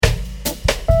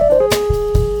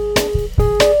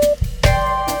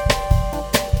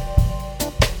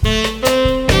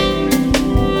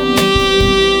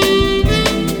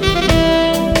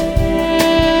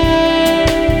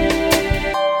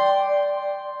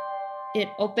it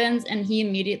opens and he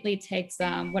immediately takes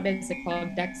what is it called,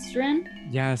 dextrin.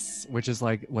 Yes, which is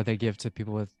like what they give to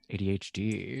people with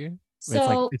ADHD. It's like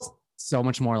So it's so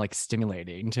much more like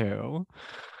stimulating too.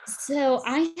 so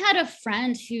I had a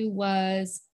friend who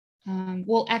was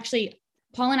well, actually,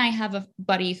 Paul and I have a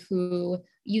buddy who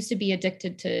used to be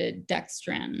addicted to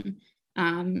dextrin.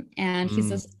 And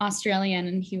he's Mm. Australian,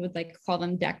 and he would like call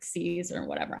them Dexies or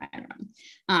whatever. I don't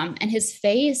know. And his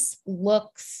face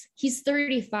looks, he's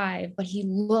 35, but he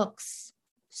looks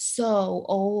so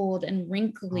old and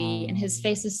wrinkly, and his Um,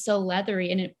 face is so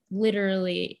leathery. And it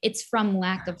literally, it's from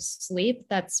lack of sleep.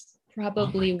 That's oh my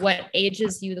probably God. what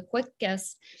ages you the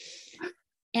quickest.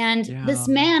 And Yeah. this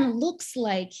man looks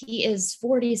like he is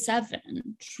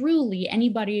 47. Truly,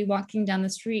 anybody walking down the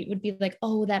street would be like,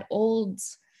 oh, that old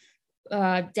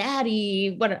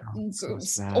daddy, what a Oh,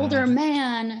 it's so older sad.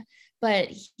 man. But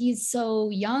he's so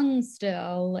young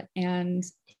still. And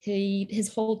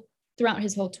his whole throughout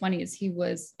his whole 20s, he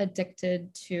was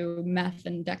addicted to meth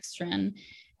and dextrin.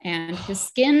 And his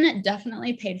skin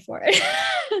definitely paid for it.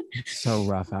 It's so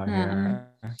rough out um, here.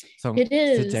 So it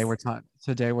is.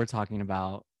 today we're talking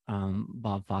about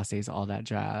Bob Fosse's All That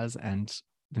Jazz and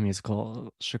the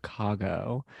musical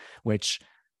Chicago, which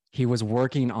he was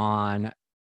working on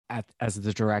as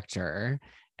the director,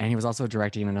 and he was also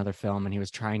directing another film, and he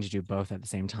was trying to do both at the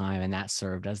same time, and that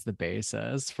served as the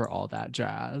basis for All That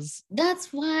Jazz.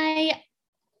 That's why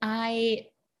I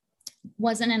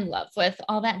wasn't in love with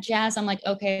all that jazz. I'm like,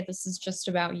 okay, this is just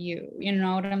about you. You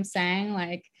know what I'm saying?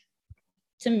 Like,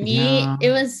 to me, Yeah. it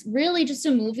was really just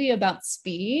a movie about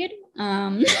speed.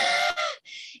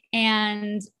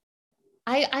 And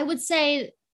I would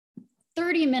say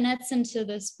 30 minutes into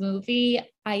this movie,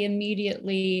 I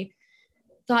immediately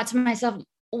thought to myself,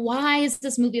 why is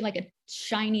this movie like a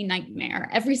shiny nightmare?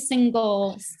 Every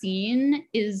single scene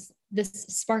is this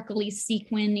sparkly,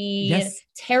 sequiny, Yes,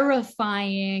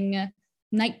 terrifying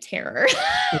night terror.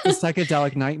 it's a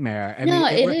psychedelic nightmare. I mean, No,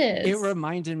 it it is.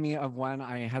 reminded me of when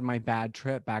I had my bad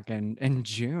trip back in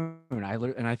June. And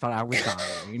I thought I was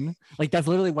dying. Like that's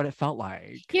literally what it felt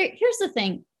like. Here's the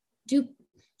thing. Do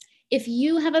If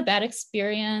you have a bad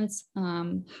experience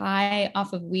high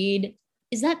off of weed,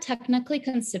 is that technically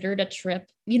considered a trip?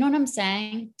 You know what I'm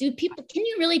saying? Do people, can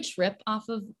you really trip off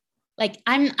of, like,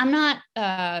 I'm not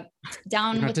You're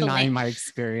down not with the denying lane. my No,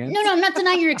 experience. no, I'm not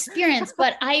denying your experience,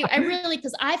 but I really,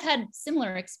 because I've had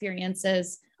similar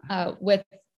experiences with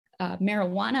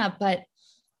marijuana, but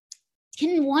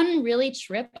can one really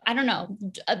trip? I don't know.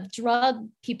 Drug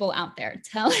people out there,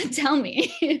 tell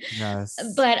me. Yes.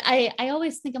 But I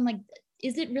always think, I'm like,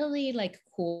 is it really like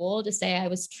cool to say I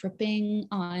was tripping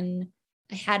on,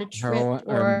 I had a trip, Heroin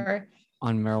or or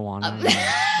on um, marijuana,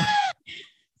 yeah.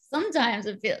 sometimes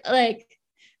I feel like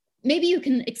maybe you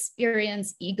can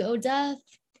experience ego death,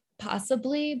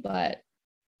 possibly, but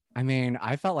I mean,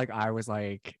 I felt like I was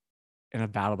like in a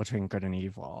battle between good and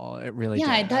evil. It really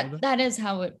yeah, did. that is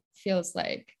how it feels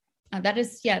like. That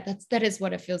is, yeah, that is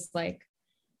what it feels like.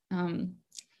 Um,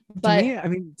 To but me, I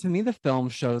mean, to me, the film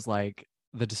shows like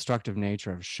the destructive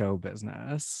nature of show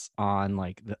business on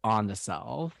like on the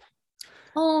self.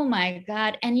 oh my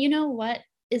God. And you know what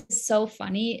is so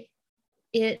funny?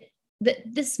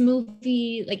 This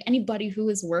movie, like, anybody who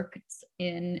has worked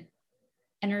in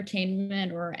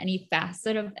entertainment or any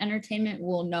facet of entertainment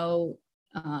will know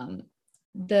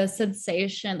the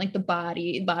sensation, like the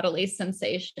bodily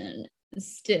sensation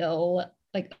still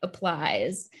like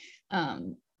applies.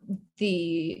 um,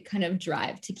 the kind of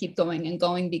drive to keep going and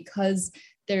going, because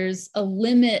there's no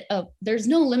limit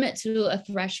to a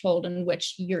threshold in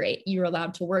which you're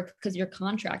allowed to work, because you're a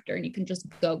contractor and you can just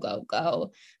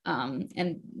go.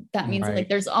 And that means like Right.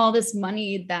 there's all this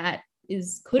money that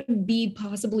is could be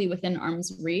possibly within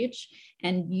arm's reach.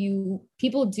 And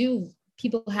people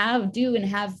have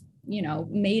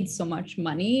made so much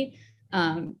money.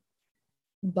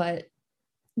 But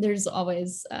there's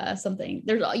always something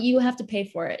there's you have to pay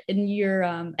for it.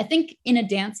 And I think in a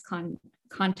dance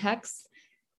context,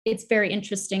 it's very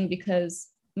interesting, because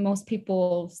most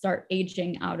people start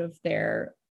aging out of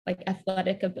their like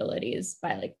athletic abilities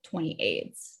by like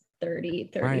 28, 30,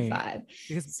 Right. 35.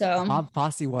 Because So Bob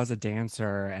Fosse was a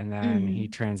dancer and then he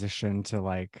mm, transitioned to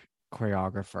like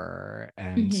choreographer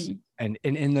mhm. and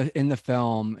in the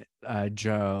film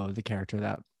Joe, the character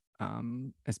that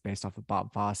is based off of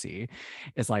Bob Fosse,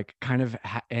 is like kind of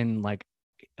in like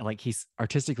he's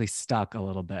artistically stuck a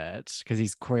little bit because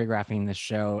he's choreographing the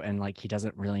show and like he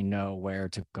doesn't really know where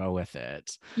to go with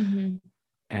it. Mhm.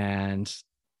 And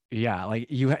yeah, like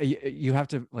you have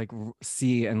to like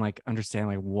see and like understand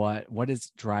like what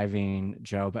is driving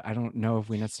Joe, but I don't know if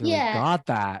we necessarily Yeah. got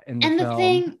that in the And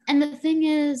the film. thing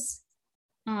is,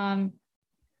 um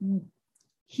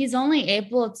he's only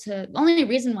able to, the only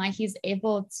reason why he's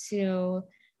able to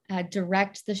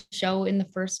direct the show in the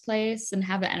first place and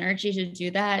have the energy to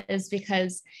do that is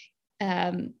because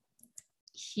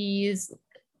he's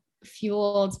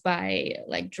fueled by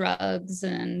like drugs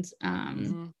and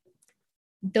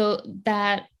though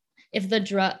that if the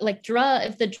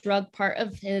drug part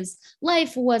of his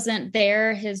life wasn't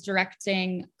there, his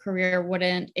directing career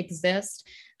wouldn't exist.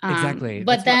 Exactly.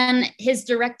 But then his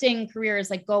directing career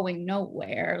is like going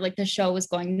nowhere. Like the show is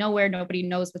going nowhere. Nobody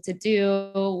knows what to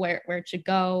do, where it should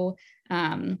go.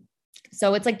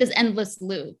 So it's like this endless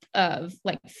loop of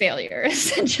like failure,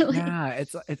 essentially. Yeah,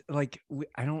 it's like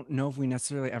I don't know if we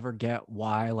necessarily ever get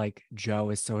why like Joe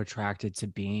is so attracted to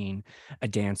being a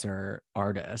dancer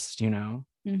artist, you know,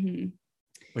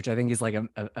 which I think is like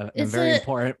a very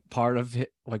important part of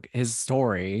like his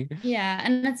story. Yeah,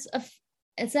 and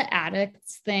it's an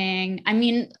addicts thing. I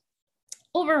mean,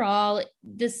 overall,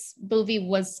 this movie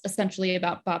was essentially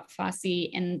about Bob Fosse,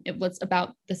 and it was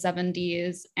about the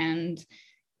 70s and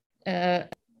it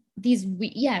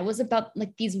was about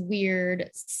like these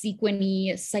weird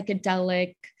sequiny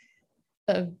psychedelic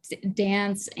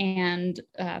dance and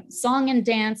song and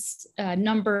dance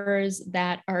numbers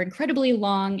that are incredibly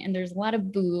long, and there's a lot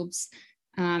of boobs,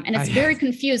 and it's very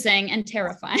confusing and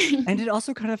terrifying. And it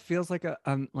also kind of feels like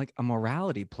a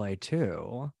morality play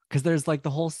too, because there's like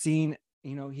the whole scene,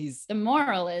 you know, the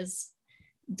moral is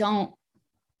don't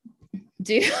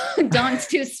do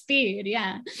speed.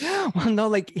 Yeah. Well,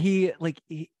 no,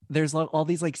 there's all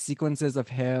these like sequences of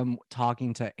him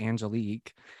talking to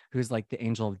Angelique, who's like the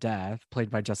angel of death, played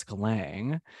by Jessica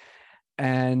Lange,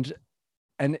 and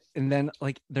then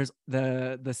like there's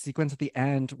the sequence at the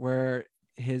end where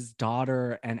his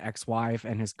daughter and ex-wife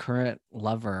and his current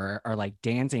lover are like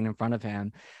dancing in front of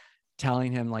him,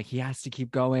 telling him like he has to keep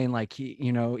going, like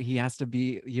he has to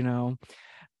be,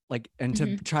 like, and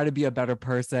to try to be a better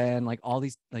person. Like all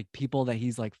these like people that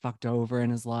he's like fucked over in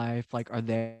his life like are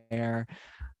there.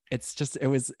 It's just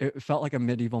it felt like a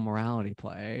medieval morality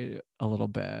play a little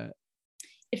bit.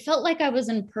 It felt like I was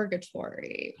in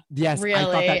purgatory. Yes, really. I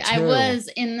thought that too. I was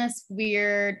in this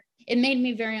weird, it made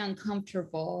me very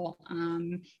uncomfortable.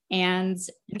 And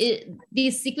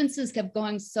these sequences kept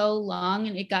going so long,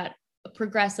 and it got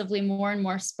progressively more and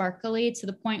more sparkly to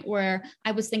the point where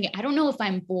I was thinking, I don't know if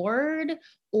I'm bored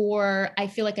or I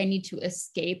feel like I need to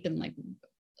escape and like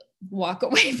walk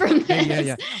away from this.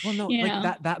 Yeah. Well, no,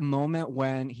 like that moment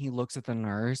when he looks at the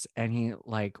nurse and he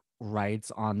like writes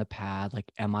on the pad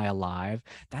like, "Am I alive?"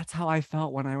 That's how I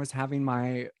felt when I was having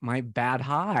my bad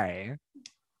high.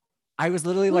 I was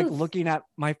literally like looking at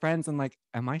my friends and like,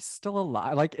 "Am I still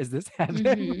alive? Like, is this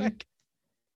heaven?" Like,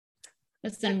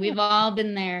 listen, we've all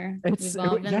been there. We've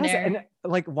all been there. And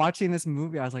like watching this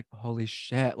movie, I was like, "Holy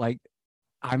shit!" Like,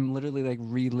 I'm literally like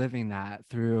reliving that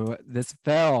through this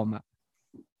film.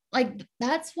 Like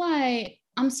that's why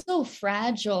I'm so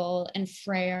fragile and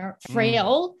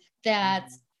frail that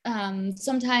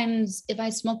sometimes if I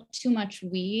smoke too much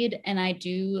weed, and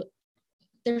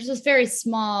there's this very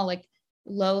small like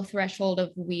low threshold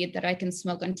of weed that I can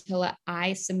smoke until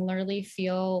I similarly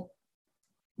feel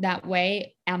that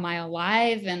way. Am I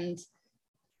alive? And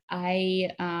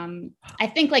I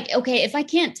think like, okay, if I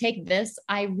can't take this,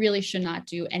 I really should not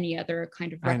do any other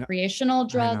kind of recreational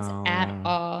drugs at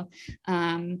all.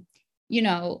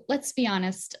 Let's be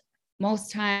honest,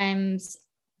 most of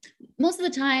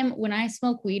the time when I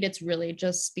smoke weed, it's really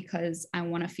just because I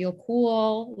want to feel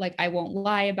cool. Like I won't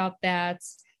lie about that.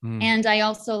 And I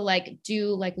also like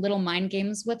do like little mind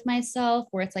games with myself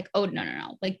where it's like, oh,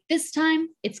 no. Like this time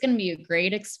it's going to be a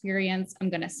great experience. I'm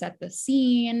going to set the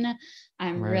scene.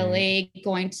 I'm really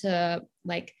going to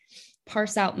like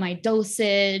parse out my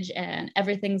dosage and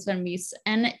everything's going to be,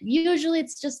 and usually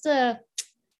it's just a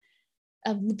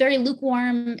very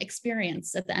lukewarm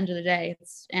experience at the end of the day.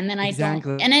 And then it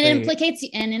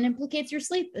implicates your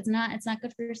sleep. It's not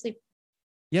good for your sleep.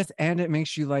 Yes, and it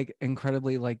makes you like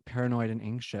incredibly like paranoid and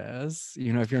anxious,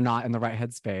 if you're not in the right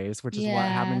headspace, which is what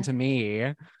happened to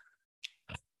me.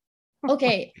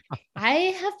 Okay,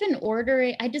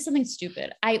 I did something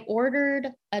stupid. I ordered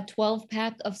a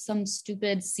 12-pack of some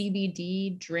stupid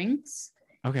CBD drinks.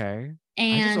 Okay.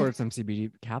 And I just ordered some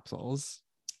CBD capsules.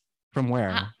 From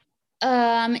where?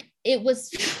 It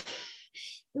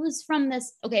was from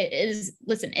this. Okay,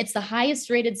 it's the highest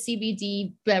rated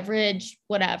CBD beverage,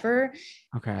 whatever.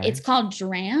 Okay. It's called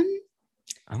Dram.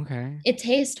 Okay. It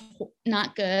tastes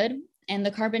not good, and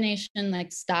the carbonation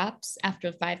like stops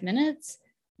after 5 minutes.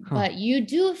 But you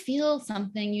do feel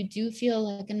something. You do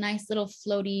feel like a nice little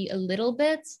floaty a little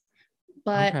bit.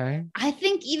 But Okay. I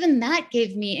think even that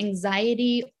gave me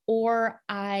anxiety, or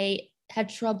I had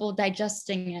trouble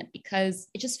digesting it because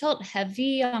it just felt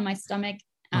heavy on my stomach.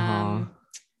 Uh-huh.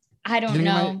 I Do you don't think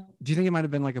it might know. do you think it might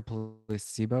have been like a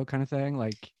placebo kind of thing?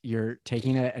 Like you're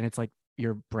taking it and it's like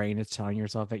your brain is telling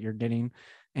yourself that you're getting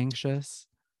anxious?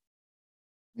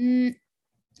 Mm,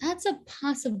 that's a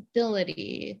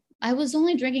possibility. I was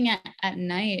only drinking at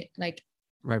night. Like,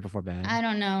 Right before bed. I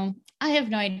don't know. I have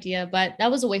no idea, but that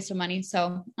was a waste of money.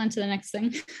 So on to the next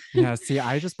thing. Yeah, see,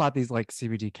 I just bought these like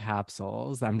CBD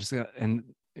capsules. I'm just gonna and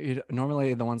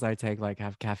normally the ones I take like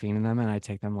have caffeine in them, and I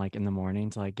take them like in the morning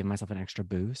to like give myself an extra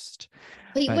boost.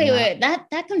 Wait, But wait, now wait.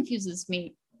 That confuses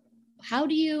me. How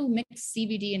do you mix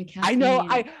CBD and I know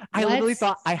caffeine? I What? literally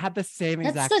thought I had the same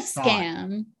That's exact a thought.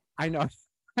 scam. I know.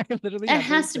 I literally That had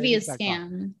the has to same be a exact thought.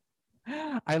 scam.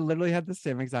 I literally had the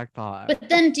same exact thought. But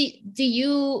then do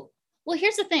you, well,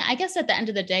 here's the thing. I guess at the end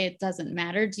of the day, it doesn't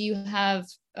matter. Do you have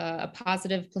a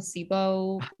positive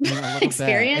placebo I mean, a little bit.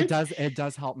 experience? It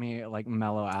does help me like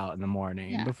mellow out in the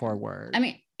morning Yeah. before work. I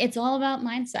mean, it's all about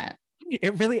mindset.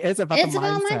 It really is about the It's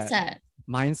about mindset. mindset.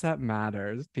 Mindset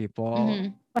matters,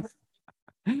 people.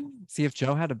 Mhm. See, if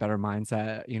Joe had a better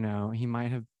mindset, he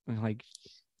might have like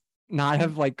not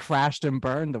have like crashed and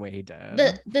burned the way he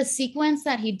did. The sequence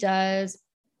that he does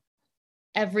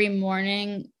every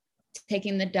morning,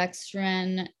 taking the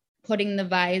dextrin, putting the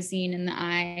Visine in the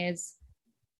eyes,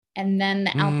 and then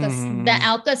the Mhm.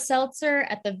 Alka Seltzer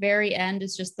at the very end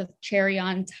is just the cherry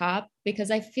on top, because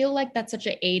I feel like that's such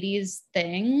an 80s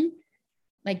thing,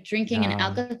 like drinking an Yeah.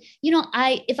 Alka.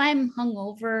 If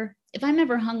I'm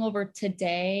ever hungover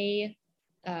today,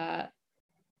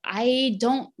 I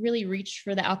don't really reach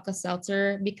for the Alka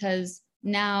Seltzer because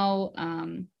now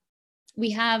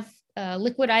we have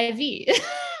liquid IV.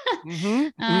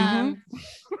 Mm-hmm. Mm-hmm. um,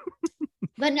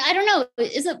 but I don't know.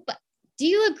 Do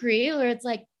you agree? Or it's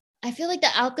like, I feel like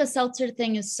the Alka Seltzer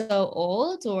thing is so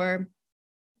old, or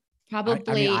I mean, I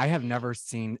probably have never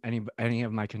seen any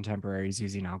of my contemporaries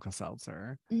using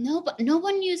Alka-Seltzer. no, but no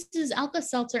one uses Alka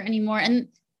Seltzer anymore. And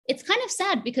it's kind of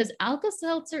sad because Alka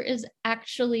Seltzer is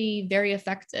actually very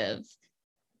effective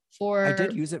I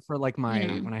did for, use it for like my you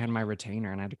know, when I had my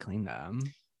retainer and I had to clean them.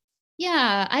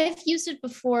 yeah, I've used it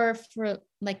before for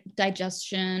like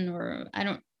digestion, or I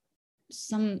don't,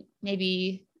 some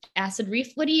maybe acid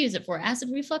reflux. What do you use it for? Acid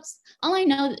reflux? All I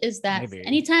know is that Maybe.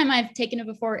 anytime I've taken it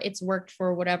before, it's worked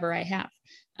for whatever I have.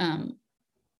 Um,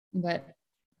 but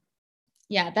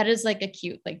yeah, that is like a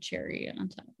cute like cherry on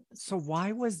top of So this.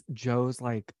 why was Joe's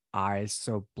like eyes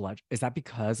so blood? Is that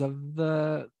because of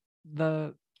the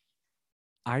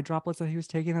eye droplets that he was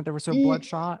taking that they were so Mm,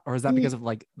 bloodshot, or is that because mm, of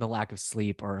like the lack of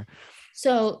sleep? Or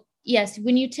so yes,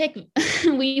 when you take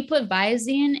when you put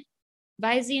Visine,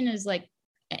 Visine is like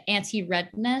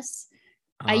anti-redness.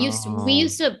 I used to, we oh,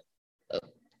 used to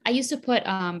I used to put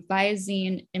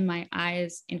Visine in my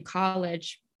eyes in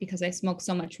college because I smoked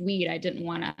so much weed. I didn't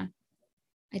want to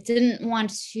I didn't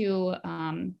want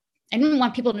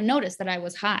people to notice that I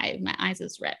was high. My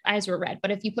eyes were red.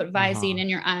 But if you put Visine uh-huh. in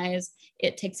your eyes,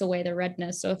 it takes away the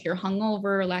redness. So if you're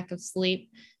hungover, lack of sleep,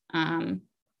 um,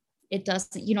 it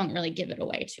doesn't, you don't really give it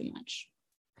away too much.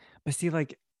 But see,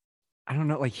 like I don't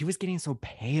know, like he was getting so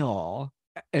pale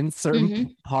in certain Mm-hmm.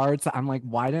 parts. I'm like,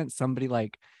 why didn't somebody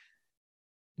like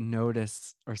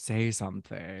notice or say Because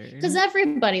something?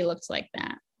 everybody looks like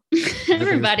that. Everybody was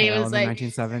Everybody pale was in the like,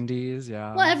 1970s.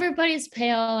 well, Yeah. everybody's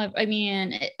pale. I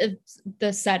mean, it's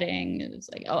the setting is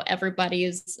like, oh,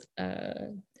 everybody's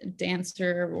a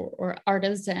dancer or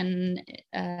artisan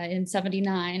in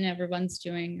 79. Everyone's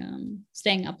doing,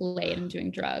 staying up late and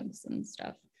doing drugs and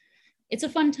stuff. It's a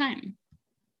fun time.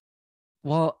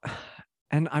 Well,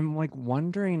 and I'm like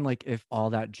wondering like if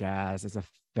all that jazz is a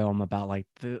film about like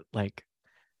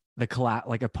the collapse,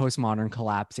 like a postmodern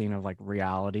collapsing of like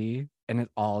reality, and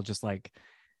it's all just like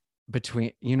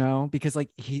between, because like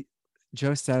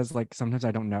Joe says like sometimes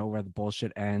I don't know where the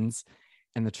bullshit ends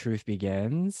and the truth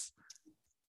begins.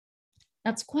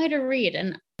 That's quite a read.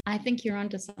 And I think you're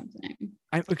onto something.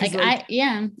 Because like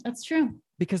Yeah, that's true.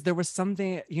 because there was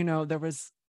something, there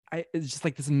was it's just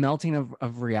like this melting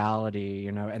of reality,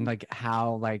 and like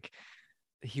how like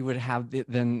he would have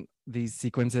then these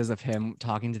sequences of him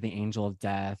talking to the angel of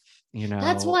death,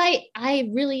 That's why I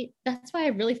really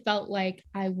felt like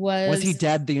I was he was,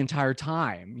 dead the entire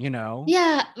time,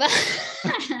 yeah.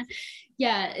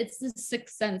 Yeah, it's the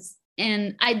sixth sense.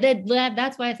 And I did that.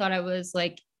 That's why I thought I was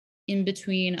like in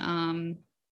between.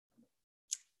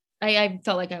 I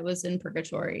felt like I was in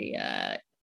purgatory.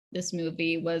 This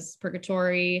movie was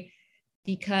purgatory.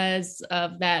 because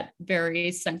of that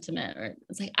very sentiment. Or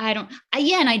it's like, and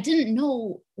I didn't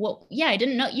know I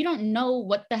didn't know, you don't know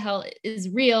what the hell is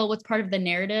real, what's part of the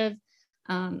narrative.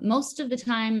 Most of the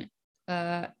time,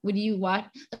 when you watch,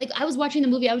 like I was watching the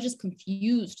movie, I was just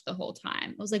confused the whole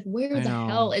time. I was like, where the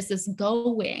hell is this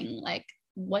going? Like,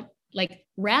 what, like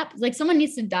wrap, like someone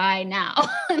needs to die now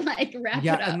and like wrap it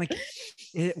up. And like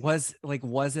it was like,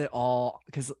 was it all,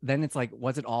 because then it's like,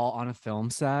 was it all on a film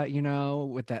set, you know,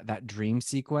 with that dream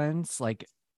sequence, like,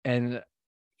 and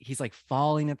he's like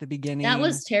falling at the beginning. That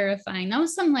was terrifying. That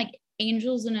was some like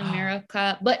Angels in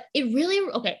America, but it really,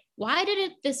 okay, why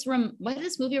did this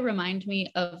movie remind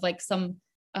me of like some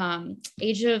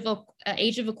Age of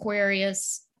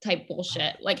Aquarius type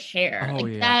bullshit, like Hair.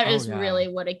 That is really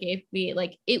what it gave me.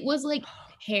 Like it was like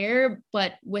Hair,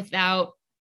 but without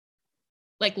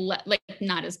like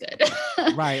not as good.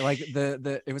 Right, like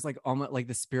the it was like almost like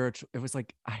the spiritual, it was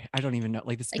like I don't even know,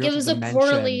 like the spiritual, like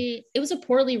it was a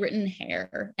poorly written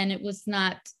Hair, and it was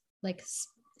not like,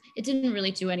 it didn't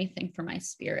really do anything for my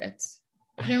spirit.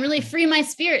 It didn't really free my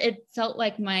spirit. It felt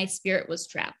like my spirit was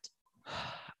trapped.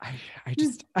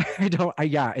 It's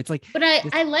like, but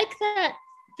I like that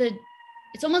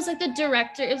it's almost like the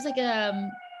director, it was like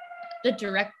the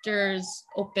director's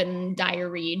open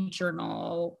diary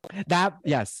journal. That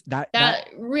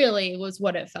really was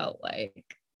what it felt like.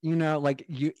 You know, like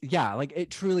like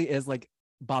it truly is like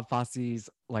Bob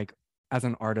Fosse's, like as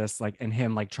an artist, like, and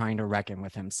him like trying to reckon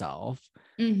with himself.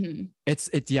 Mm-hmm. It's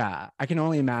I can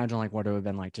only imagine like what it would have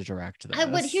been like to direct this.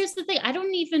 But here's the thing, I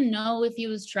don't even know if he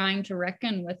was trying to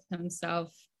reckon with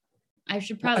himself. I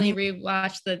should probably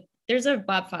rewatch there's a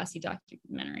Bob Fosse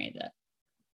documentary that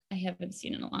I haven't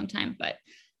seen in a long time, but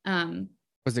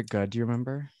was it good? Do you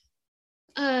remember?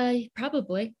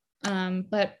 Probably.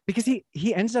 But because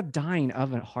he ended up dying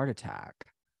of a heart attack.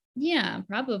 Yeah,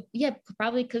 probably. Yeah,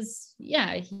 probably because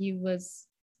he was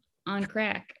on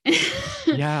crack.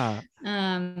 Yeah.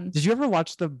 Did you ever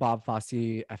watch the Bob Fosse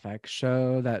FX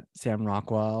show that Sam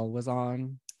Rockwell was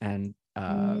on and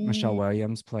Michelle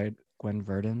Williams played Gwen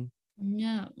Verdon?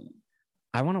 No.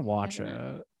 I want to watch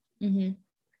it. Mm-hmm.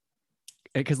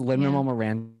 Because Lin-Manuel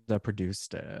Miranda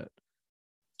produced it.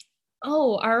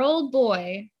 Oh, our old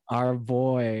boy. Our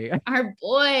boy.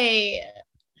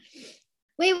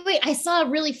 Wait, I saw a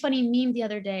really funny meme the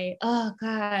other day. Oh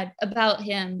God, about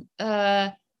him.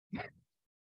 Damn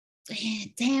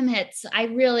it.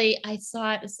 I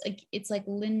saw it. It's like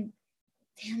Lin.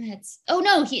 Damn it. Oh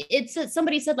no,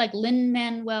 somebody said like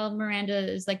Lin-Manuel Miranda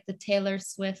is like the Taylor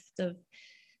Swift of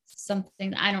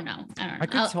something. I don't know.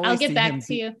 I'll get back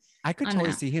to you. I could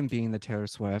totally see him being the Taylor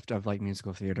Swift of like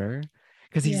musical theater.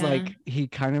 Because he's like, he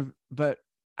kind of, but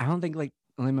I don't think like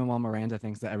Lin-Manuel Miranda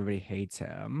thinks that everybody hates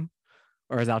him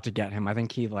or is out to get him. I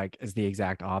think he like is the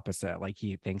exact opposite. Like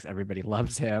he thinks everybody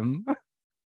loves him.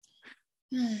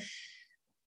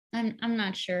 I'm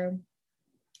not sure.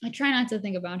 I try not to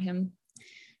think about him.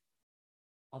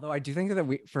 Although I do think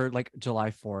that for like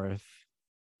July 4th,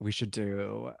 we should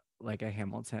do like a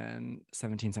Hamilton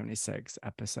 1776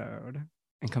 episode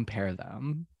and compare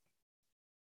them.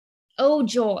 Oh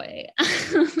joy.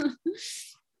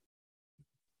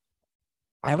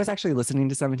 I was actually listening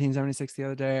to 1776 the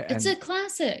other day. It's a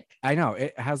classic. I know and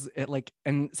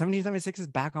 1776 is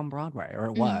back on Broadway, or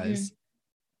it was.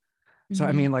 So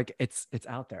I mean, like it's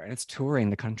out there and it's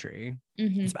touring the country. I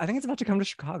think it's about to come to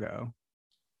Chicago.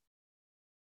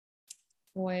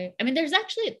 Boy, I mean,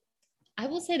 I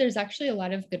will say there's actually a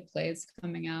lot of good plays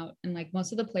coming out, and like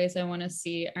most of the plays I want to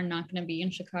see are not going to be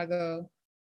in Chicago.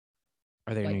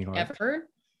 Are they in New York? Ever?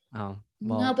 Oh,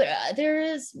 well. No, but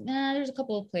there's a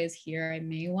couple of plays here I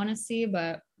may want to see,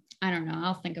 but I don't know.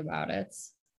 I'll think about it.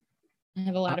 I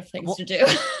have a lot of things to do.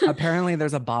 Apparently,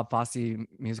 there's a Bob Fosse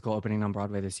musical opening on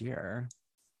Broadway this year.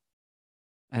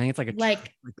 I think it's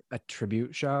like a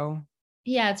tribute show.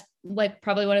 Yeah, it's like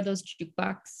probably one of those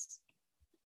jukebox.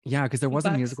 Yeah, because there was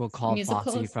a musical called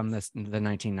Fosse from the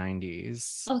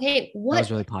 1990s. Okay, that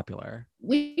was really popular.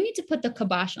 We need to put the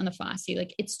kibosh on the Fosse.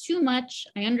 Like, it's too much.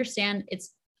 I understand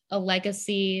it's a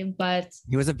legacy, but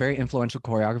he was a very influential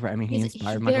choreographer. I mean, he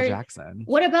inspired Michael Jackson.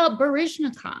 What about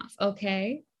Baryshnikov?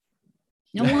 Okay,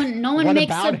 no one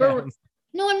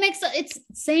makes it's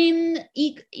same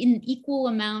in equal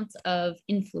amount of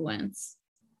influence.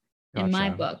 Gotcha. In my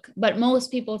book, but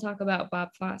most people talk about Bob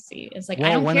Fosse. It's like,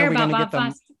 I don't care about Bob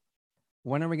Fosse.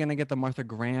 When are we going to get the Martha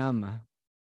Graham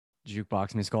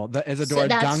jukebox musical? The Isadora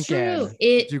Duncan true.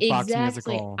 Jukebox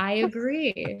musical. I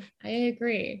agree.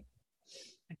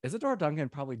 Isadora Duncan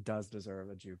probably does deserve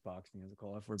a jukebox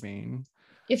musical if we're being.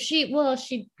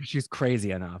 She's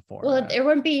crazy enough for it. There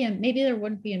wouldn't be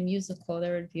a musical.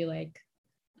 There would be like,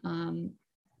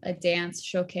 a dance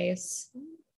showcase,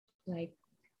 like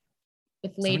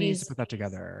with Somebody needs to ladies. put that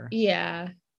together. Yeah.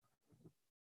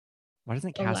 Why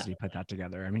doesn't Cassidy put that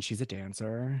together? I mean, she's a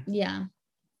dancer. Yeah.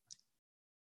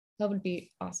 That would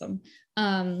be awesome.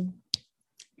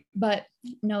 But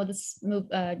no, this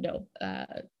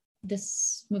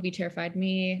movie terrified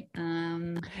me.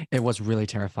 It was really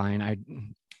terrifying.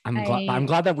 I'm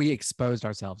glad that we exposed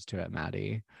ourselves to it,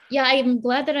 Maddie. Yeah, I'm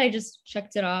glad that I just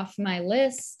checked it off my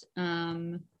list.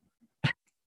 And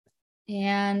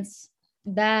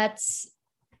that's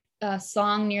a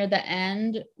song near the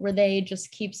end where they just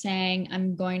keep saying,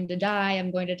 I'm going to die, I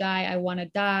want to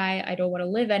die, I don't want to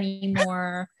live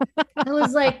anymore. I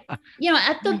was like,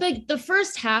 at the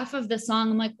first half of the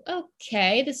song, I'm like,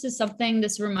 okay, this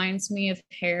reminds me of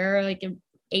Hair, like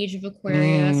Age of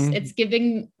Aquarius.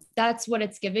 That's what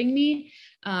it's giving me.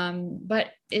 But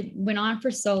it went on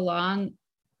for so long.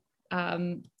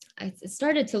 It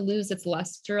started to lose its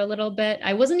luster a little bit.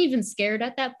 I wasn't even scared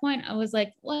at that point. I was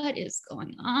like, what is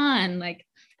going on? Like,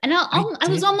 and I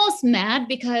was almost mad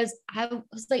because I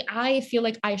was like, I feel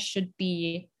like I should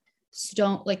be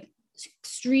stoned, like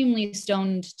extremely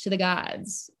stoned to the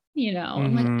gods.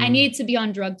 I'm like, I need to be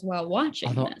on drugs while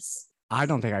watching this. I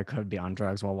don't think I could be on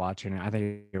drugs while watching it. I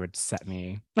think it would set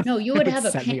me. No, you would have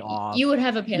you would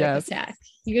have a panic attack.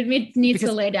 You would need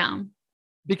to lay down.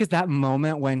 Because that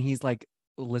moment when he's like,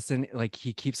 listen, like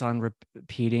he keeps on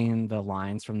repeating the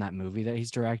lines from that movie that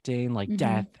he's directing, like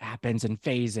death happens in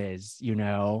phases,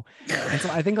 and so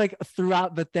I think like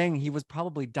throughout the thing he was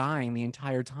probably dying the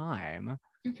entire time.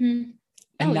 And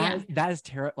that is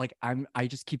terrible. Like I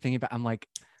just keep thinking about, I'm like,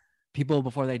 people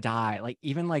before they die, like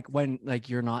even like when like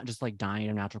you're not just like dying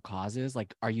of natural causes,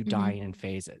 like are you dying in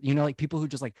phases, like people who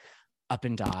just like up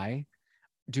and die,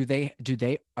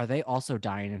 are they also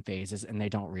dying in phases and they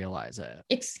don't realize it?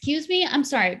 Excuse me, I'm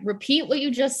sorry, repeat what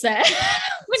you just said.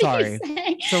 Sorry.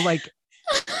 So like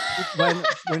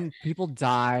when people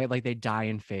die, like they die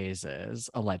in phases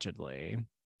allegedly,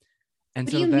 and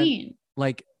what do you mean?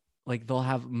 Like they'll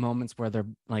have moments where they're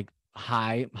like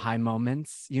high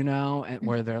moments, and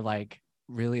where they're like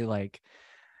really like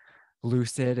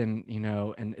lucid, and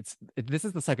this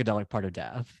is the psychedelic part of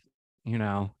death,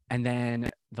 and then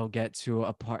they'll get to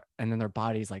a part and then their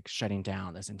body's like shutting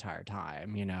down this entire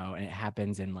time, and it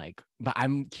happens in like, but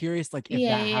I'm curious, like if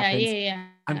that happens,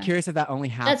 I'm curious if that only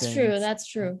happens. That's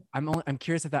true. I'm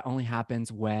curious if that only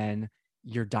happens when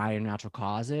you're dying of natural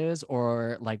causes,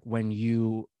 or like when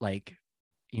you like,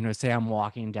 say I'm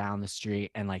walking down the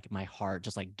street and like my heart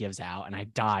just like gives out and I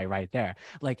die right there.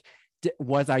 Like,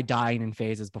 was I dying in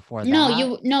phases before that?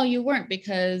 No, you weren't,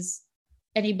 because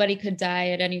anybody could die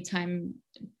at any time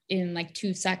in like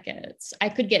 2 seconds. I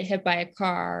could get hit by a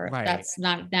car. Right. That's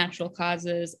not natural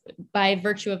causes by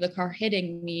virtue of the car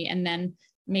hitting me. And then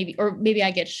maybe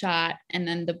I get shot and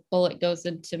then the bullet goes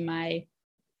into my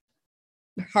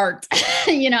heart,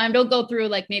 and don't go through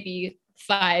like maybe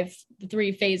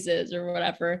 3 phases or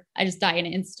whatever. I just die in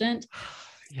an instant.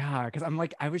 Yeah. Cause I'm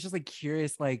like, I was just like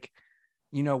curious, like,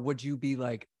 would you be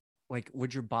like,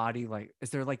 would your body like, is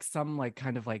there like some like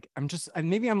kind of like, I'm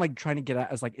like trying to get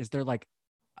at as like, is there like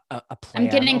a plan?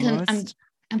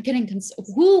 I'm getting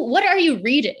what are you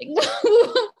reading?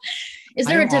 Is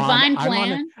there a divine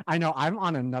plan? I know I'm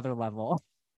on another level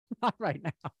right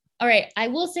now. All right. I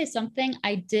will say something.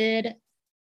 I did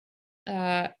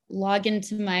log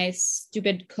into my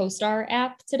stupid CoStar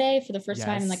app today for the first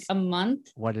time in like a month.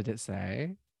 What did it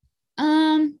say?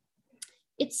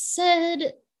 It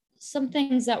said some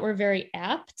things that were very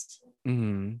apt,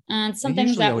 and some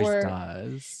things that were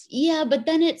does. Yeah, but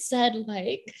then it said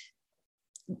like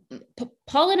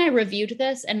Paul and I reviewed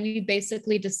this and we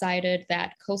basically decided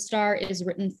that CoStar is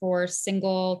written for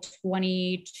single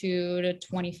 22 to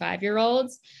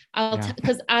 25-year-olds.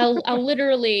 I'll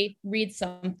literally read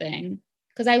something,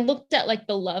 because I looked at like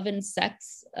the love and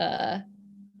sex, the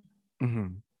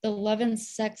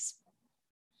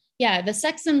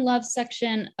sex and love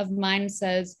section of mine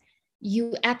says,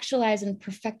 you actualize and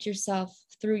perfect yourself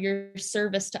through your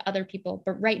service to other people.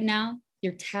 But right now,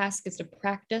 your task is to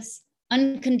practice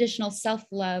unconditional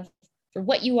self-love for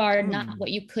what you are, not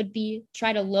what you could be.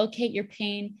 Try to locate your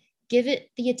pain, give it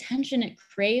the attention it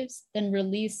craves, then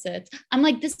release it. I'm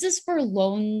like, this is for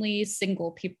lonely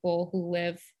single people who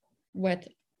live with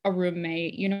a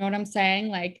roommate. You know what I'm saying?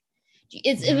 Like,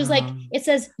 it was like, it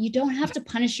says, you don't have to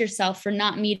punish yourself for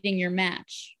not meeting your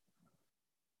match.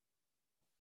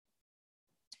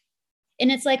 And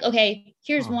it's like, okay,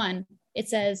 here's one. It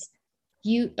says,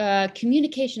 You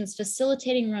communications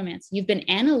facilitating romance. You've been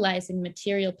analyzing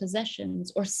material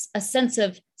possessions or a sense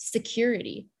of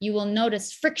security. You will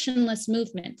notice frictionless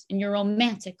movement in your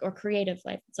romantic or creative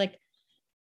life. It's like,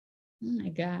 oh my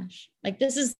gosh, like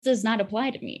does not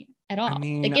apply to me at all. I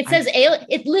mean, Like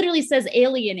it literally says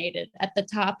alienated at the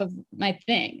top of my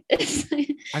thing.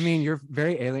 I mean, you're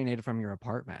very alienated from your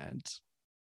apartment.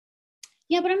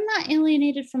 Yeah, but I'm not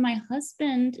alienated from my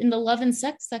husband in the love and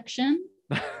sex section.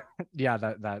 Yeah,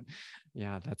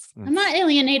 that's I'm not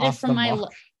alienated from my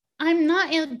mark. I'm not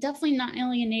definitely not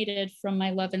alienated from my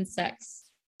love and sex.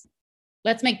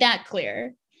 Let's make that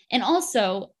clear. And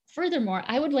also, furthermore,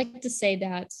 I would like to say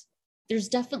that there's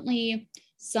definitely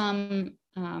some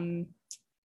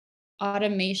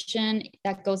automation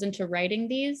that goes into writing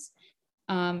these.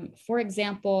 For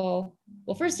example,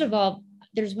 well, first of all,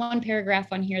 there's one paragraph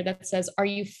on here that says, "Are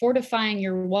you fortifying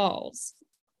your walls?"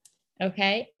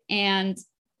 Okay. And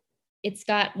it's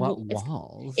got what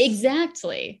walls?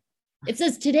 Exactly. It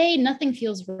says, "Today, nothing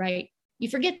feels right. You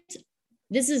forget."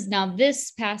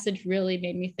 This passage really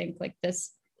made me think like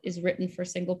this is written for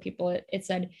single people. It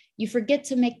said, "You forget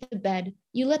to make the bed.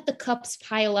 You let the cups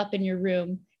pile up in your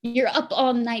room. You're up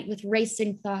all night with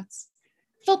racing thoughts.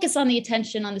 Focus on the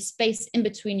attention on the space in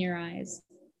between your eyes.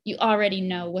 You already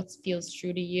know what feels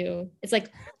true to you." It's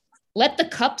like, let the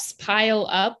cups pile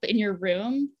up in your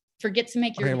room. Forget to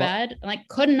make your bed. Like,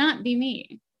 could not be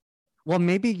me. Well,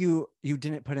 maybe you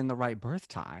didn't put in the right birth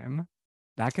time.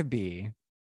 That could be.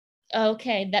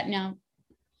 Okay,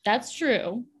 that's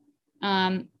true.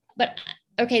 But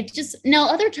okay, just no,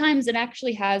 other times it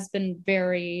actually has been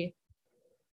very,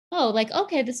 oh, like,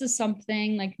 okay, this is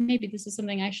something, like maybe this is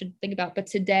something I should think about. But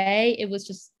today it was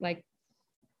just like,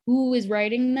 who is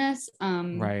writing this?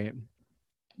 Right.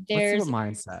 Let's see There's what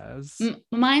mine says.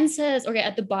 Mine says, okay,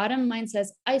 at the bottom, mine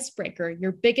says, "Icebreaker,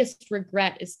 your biggest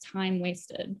regret is time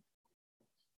wasted."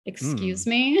 Excuse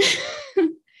me?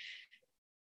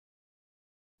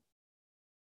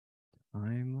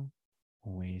 Time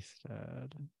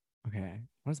wasted. Okay.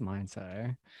 What does mine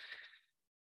say?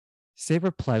 Savor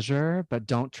pleasure, but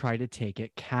don't try to take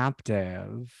it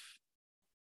captive.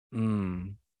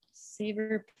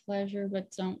 Savor pleasure,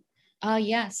 but don't.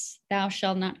 Yes, thou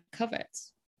shalt not covet.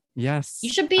 Yes. You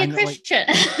should be a Christian.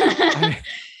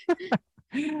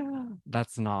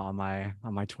 That's not on my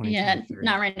 2023 yeah,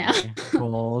 not right now.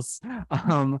 goals.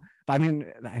 But I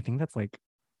mean, I think that's like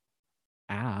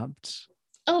apt.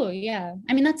 Oh yeah.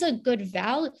 I mean, that's a good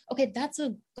value. Okay, that's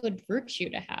a good virtue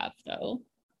to have though.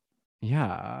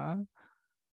 Yeah.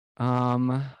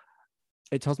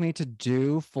 It tells me to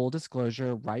do full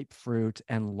disclosure, ripe fruit,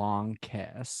 and long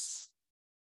kiss.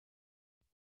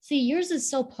 See, yours is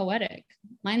so poetic.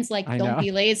 Mine's like, I don't know.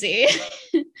 be lazy.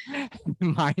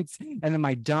 Mine's, and then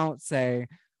my don't say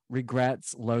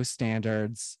regrets, low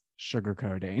standards,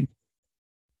 sugarcoating.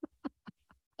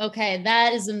 Okay,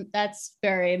 that's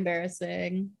very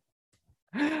embarrassing.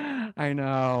 I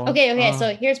know. Okay.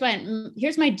 So here's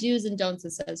my do's and don'ts.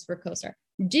 It says for co-star: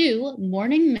 do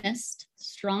morning mist,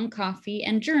 strong coffee,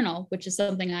 and journal, which is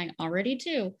something I already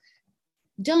do.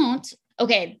 Don't.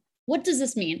 Okay, what does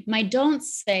this mean? My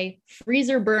don'ts say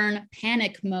freezer burn,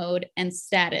 panic mode, and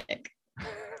static.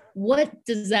 What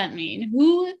does that mean?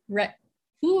 Who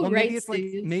writes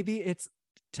these? Maybe it's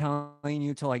telling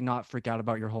you to like not freak out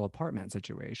about your whole apartment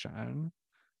situation.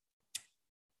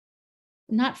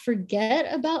 Not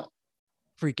forget about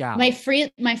freak out. My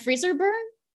freezer burn,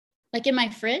 like in my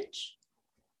fridge.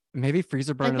 Maybe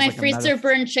freezer burn like is my freezer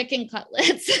burn chicken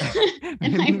cutlets.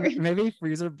 Maybe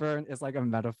freezer burn is like a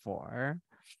metaphor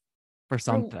for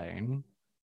something.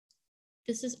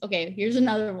 This is okay. Here's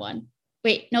another one.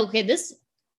 Wait, no. Okay, this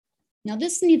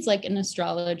needs like an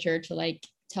astrologer to like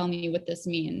tell me what this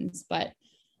means. But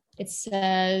it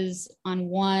says on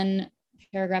one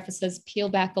paragraph, it says, "Peel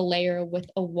back a layer with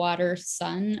a water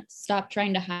sun. Stop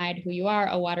trying to hide who you are.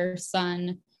 A water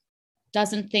sun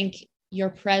doesn't think your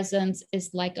presence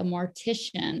is like a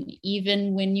mortician.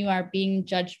 Even when you are being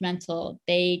judgmental,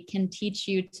 they can teach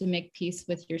you to make peace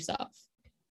with yourself."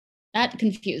 That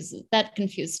confused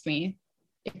me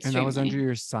extremely. And that was under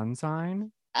your sun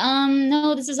sign?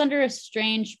 No, this is under a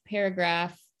strange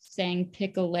paragraph saying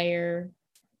pick a layer.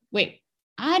 Wait,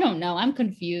 I don't know. I'm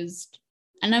confused.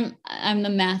 And I'm the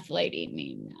math lady in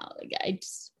me now. Like I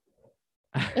just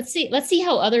let's see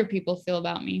how other people feel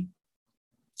about me.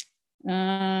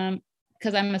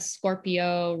 Because I'm a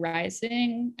Scorpio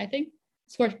rising, I think.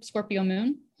 Scorpio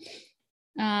moon.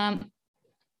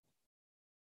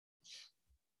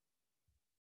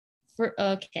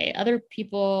 Other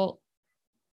people,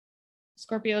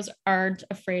 Scorpios aren't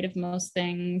afraid of most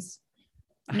things.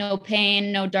 No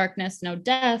pain, no darkness, no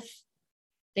death.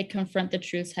 they confront the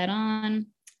truth head on.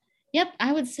 Yep,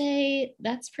 I would say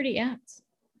that's pretty apt.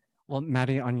 Well,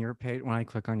 Maddie, on your page, when I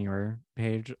click on your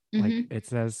page, like it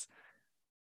says,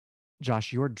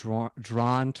 Josh, you are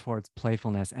drawn towards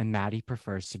playfulness, and Maddie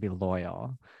prefers to be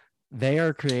loyal. They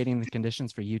are creating the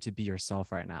conditions for you to be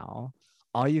yourself right now.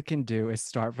 All you can do is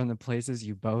start from the places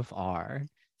you both are,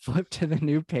 flip to the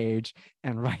new page,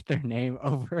 and write their name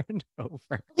over and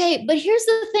over. Okay, but here's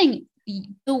the thing.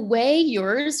 The way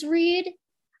yours read,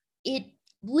 it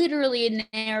literally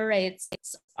narrates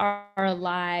our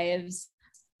lives.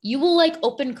 You will like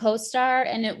open CoStar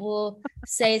and it will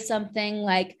say something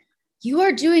like, you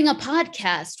are doing a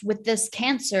podcast with this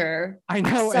Cancer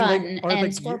sun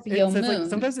and Scorpio moon. Like,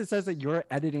 sometimes it says that you're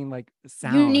editing like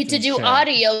sounds. You need to do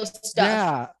audio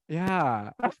Yeah.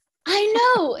 stuff. I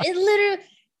know.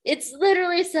 It's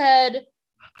literally said,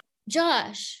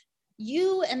 Josh,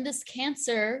 you and this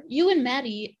Cancer, you and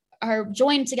Maddie are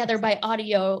joined together by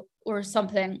audio or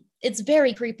something. It's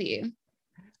very creepy.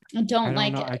 I don't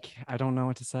like it. I don't know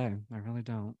what to say. I really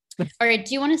don't. All right.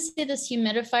 Do you want to see this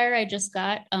humidifier I just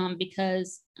got?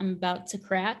 Because I'm about to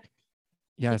crack.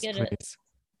 Yes, please.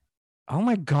 Oh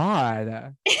my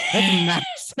God. That's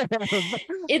massive.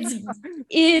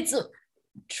 It's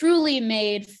truly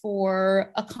made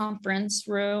for a conference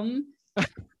room.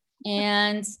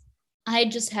 And I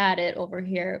just had it over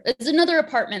here. It's another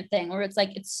apartment thing where it's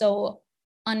like, it's so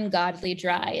ungodly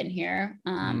dry in here.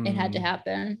 It had to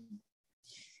happen.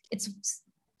 It's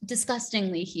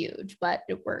disgustingly huge, but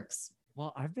it works.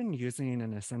 Well, I've been using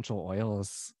an essential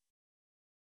oils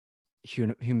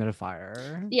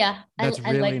humidifier. Yeah, that's I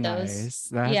really like nice. those.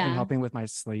 That has been helping with my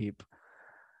sleep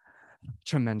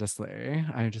tremendously.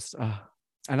 I just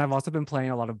and I've also been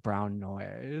playing a lot of brown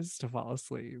noise to fall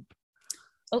asleep.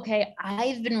 Okay,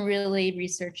 I've been really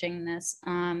researching this.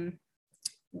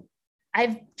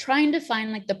 I've trying to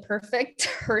find like the perfect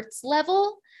hertz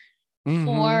level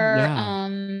for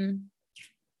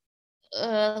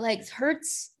like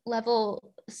hertz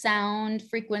level sound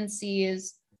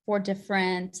frequencies for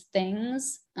different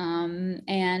things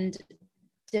and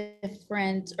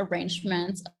different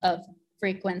arrangements of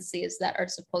frequencies that are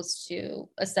supposed to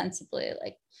ostensibly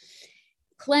like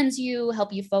cleanse you,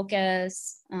 help you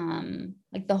focus,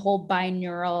 like the whole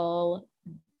binaural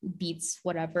beats,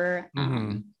 whatever.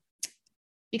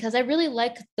 Because I really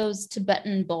like those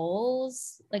Tibetan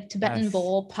bowls, like Tibetan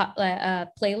bowl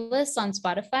playlists on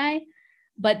Spotify.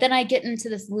 But then I get into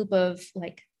this loop of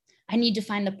like, I need to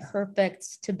find the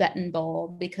perfect Tibetan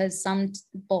bowl because some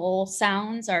bowl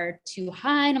sounds are too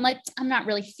high. And I'm like, I'm not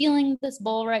really feeling this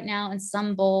bowl right now. And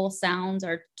some bowl sounds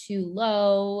are too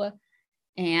low.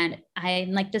 And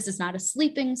I'm like, this is not a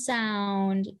sleeping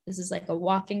sound. This is like a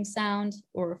walking sound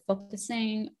or a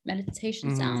focusing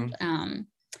meditation sound.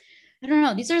 I don't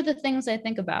know. These are the things I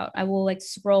think about. I will like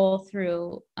scroll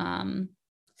through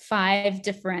 5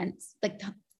 different, like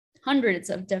hundreds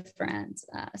of different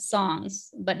songs,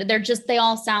 but they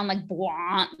all sound like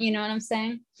blah, you know what I'm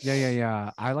saying? Yeah.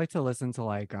 I like to listen to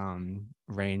like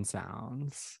rain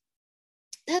sounds.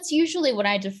 That's usually what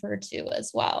I defer to as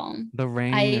well. The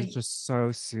rain is just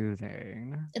so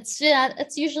soothing. It's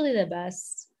usually the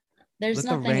best. There's Let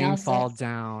nothing the rain else fall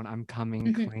down. I'm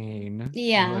coming clean.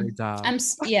 Yeah. Really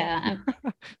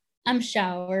I'm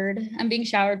showered. I'm being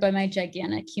showered by my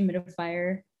gigantic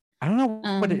humidifier. I don't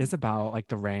know what it is about like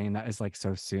the rain that is like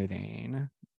so soothing.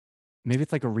 Maybe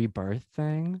it's like a rebirth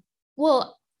thing.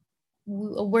 Well,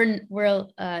 we're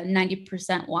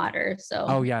 90% water, so.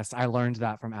 Oh yes, I learned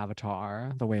that from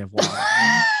Avatar, The Way of Water.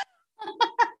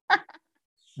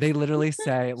 They literally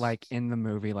say like in the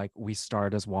movie, like we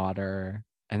start as water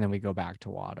and then we go back to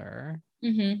water.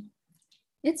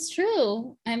 It's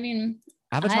true. I mean,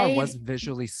 Avatar was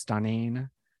visually stunning.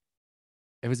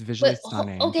 It was visually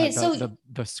stunning. Okay, so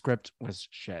the script was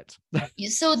shit.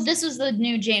 So this was the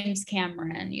new James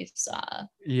Cameron you saw.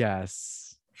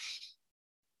 Yes.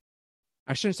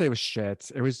 I shouldn't say it was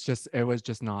shit. It was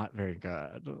just not very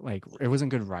good. Like it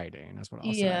wasn't good writing, that's what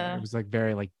I'll say. It was like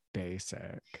very like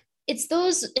basic. It's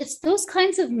those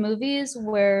kinds of movies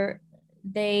where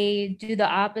they do the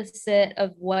opposite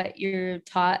of what you're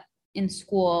taught in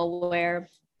school, where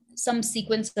some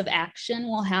sequence of action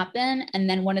will happen and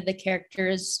then one of the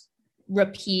characters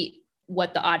repeat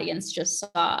what the audience just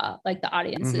saw. Like the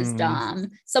audience is dumb.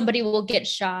 Somebody will get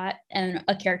shot and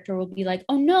a character will be like,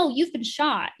 oh no, you've been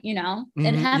shot, you know?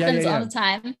 It happens all the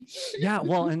time. Yeah,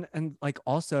 well, and like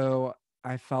also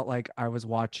I felt like I was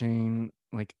watching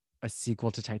like a sequel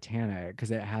to Titanic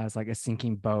because it has like a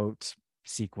sinking boat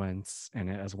sequence in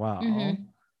it as well.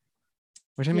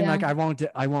 Which I mean, like I don't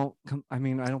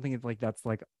think it's like that's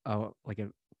like a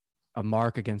a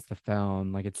mark against the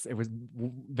film. Like it was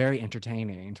very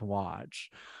entertaining to watch.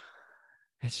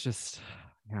 It's just,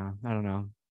 yeah, I don't know.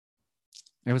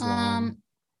 It was long.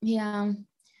 Yeah.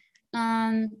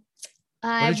 What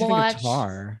I did you think of watched,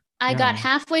 Tar? I got Yeah.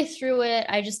 halfway through it.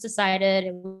 I just decided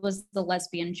it was the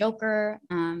lesbian Joker.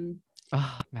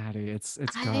 Oh, Maddie, it's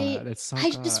I good. It's so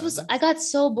I just was good. I got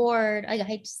so bored. I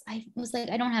was like,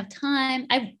 I don't have time.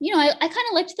 I kind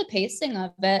of liked the pacing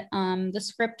of it. The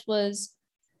script was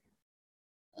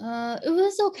it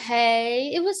was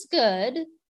okay. It was good.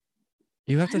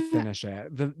 You have I to don't know. finish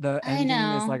it. The I ending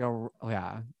is know. like a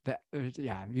yeah.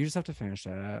 Yeah, you just have to finish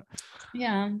it.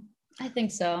 Yeah, I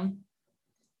think so.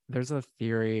 There's a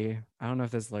theory. I don't know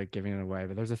if this is like giving it away,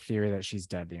 but there's a theory that she's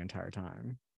dead the entire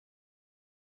time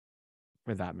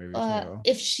with that movie too.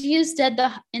 If she is dead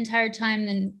the entire time,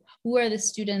 then who are the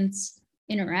students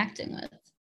interacting with?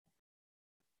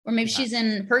 Or maybe she's Yes.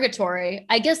 in purgatory.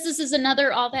 I guess this is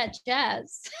another all that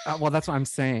jazz. Well, that's what I'm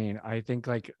saying. I think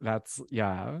like that's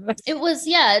yeah.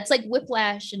 Yeah, it's like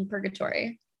Whiplash in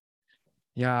purgatory.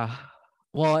 Yeah.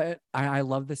 Well, I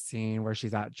love the scene where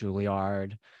she's at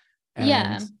Juilliard and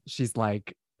Yeah. she's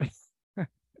like,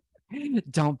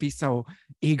 don't be so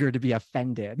eager to be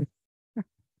offended.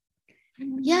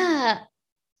 Yeah.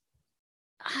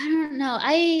 I don't know.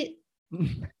 I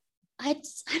don't know I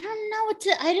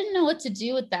didn't know what to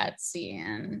do with that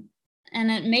scene.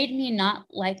 And it made me not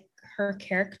like her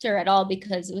character at all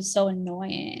because it was so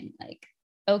annoying. Like,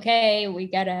 okay, we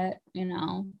get it.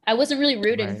 I wasn't really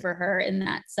rooting Right. for her in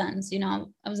that sense.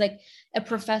 I was like, a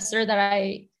professor that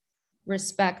I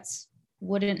respect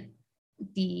wouldn't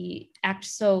be act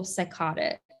so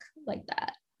psychotic like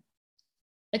that.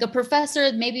 Like a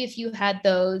professor, maybe if you had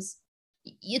those,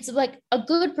 it's like a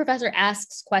good professor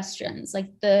asks questions. Like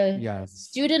the Yes.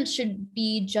 student should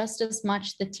be just as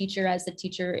much the teacher as the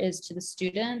teacher is to the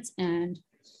students. And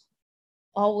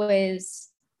always,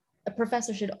 a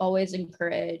professor should always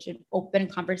encourage an open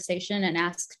conversation and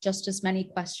ask just as many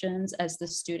questions as the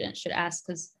student should ask,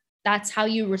 because that's how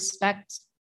you respect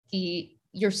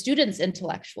your students'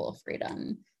 intellectual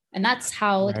freedom. And that's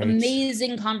how like Right.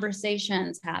 amazing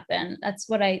conversations happen. That's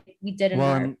what we did in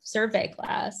our survey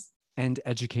class. And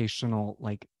educational,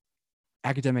 like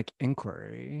academic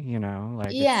inquiry, like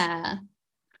Yeah.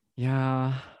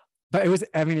 yeah. But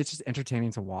it's just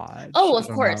entertaining to watch. Oh, I of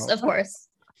don't course, know. of course.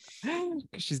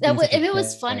 She's being such a And it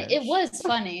was funny. It bitch. was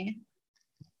funny.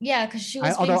 Yeah, because she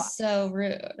was being Although so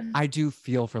rude. I do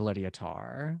feel for Lydia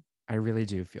Tarr. I really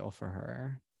do feel for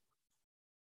her.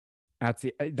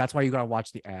 That's why you gotta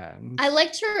watch the end. I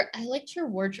liked her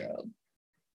wardrobe.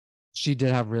 She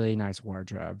did have really nice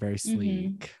wardrobe, very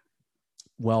sleek,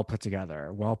 Mm-hmm. well put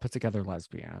together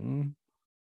lesbian.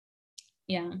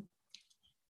 Yeah.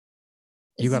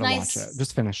 You It's gotta nice. watch it.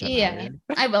 Just finish it. Yeah, Maddie.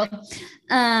 I will. Do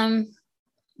you have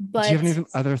But any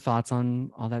other thoughts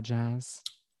on all that jazz?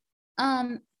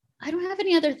 I don't have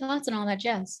any other thoughts on all that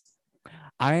jazz.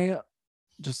 I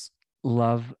just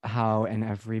love how in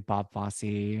every Bob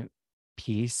Fosse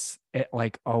piece, it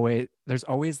like always there's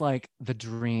always like the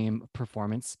dream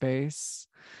performance space.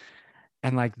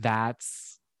 And like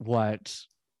that's what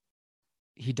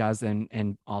he does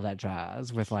in all that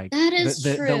jazz with like That is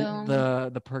true.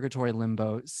 the purgatory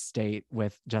limbo state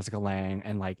with Jessica Lange,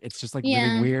 and like it's just like really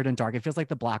Yeah. weird and dark. It feels like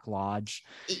the Black Lodge.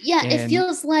 Yeah, it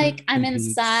feels like I'm Twin Peaks.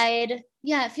 inside.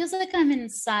 Yeah, it feels like I'm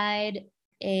inside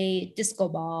a disco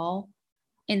ball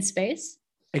in space.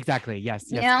 Exactly. Yes.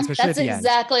 Yes. Yeah, Especially at that's the end.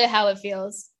 exactly how it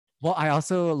feels. Well, I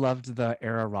also loved the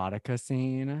erotica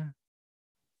scene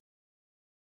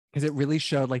because it really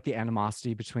showed like the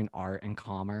animosity between art and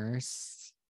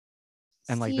commerce,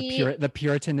 and like the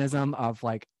puritanism of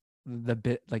like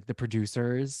the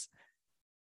producers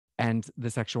and the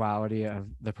sexuality of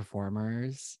the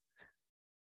performers.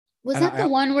 Was And that the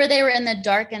one where they were in the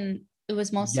dark and it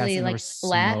was mostly yes, and there like was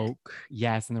black? smoke.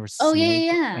 Yes, and there was Oh smoke.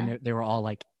 yeah. And they were all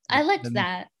like I liked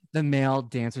that. The male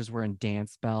dancers were in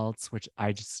dance belts, which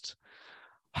I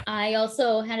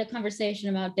also had a conversation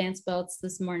about dance belts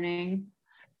this morning.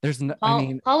 There's no,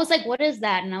 Paul was like, "What is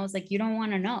that?" And I was like, "You don't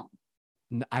want to know."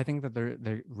 I think that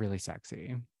they're really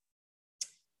sexy.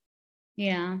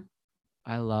 Yeah.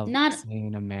 I love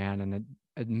seeing a man and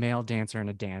a male dancer in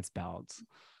a dance belt.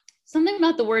 Something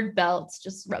about the word belts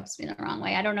just rubs me the wrong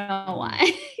way. I don't know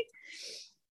why.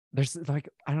 There's like,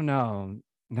 I don't know.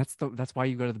 That's why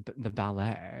you go to the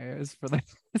ballet is for the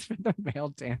male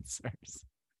dancers.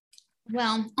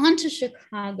 Well, on to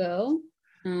Chicago.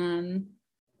 Moving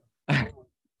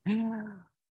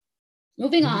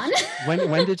on.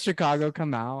 When did Chicago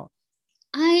come out?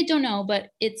 I don't know, but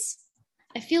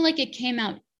I feel like it came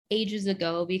out ages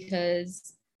ago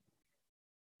because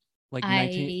like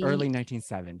early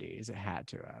 1970s. It had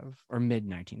to have, or mid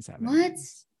 1970s. What?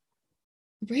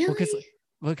 Really?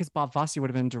 Because Bob Fosse would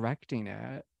have been directing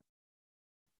it.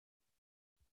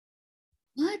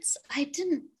 What? I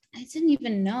didn't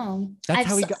even know. That's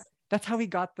how he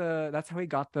got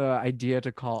the idea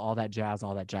to call All That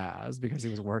Jazz, because he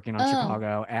was working on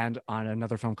Chicago and on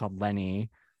another film called Lenny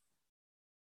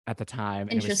at the time,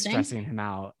 and it was stressing him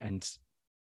out. And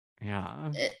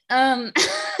yeah.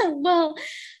 Well,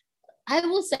 I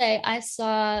will say I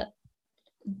saw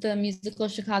the musical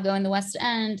Chicago in the West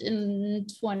End in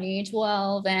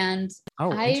 2012, and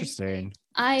interesting.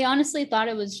 I honestly thought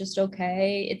it was just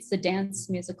okay. It's a dance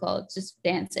musical. It's just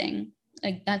dancing.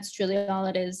 Like, that's truly all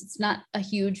it is. It's not a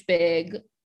huge, big,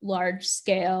 large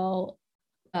scale,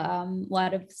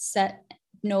 lot of set,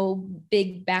 no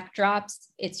big backdrops.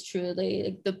 It's truly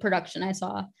like the production I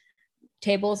saw.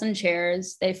 Tables and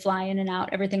chairs, they fly in and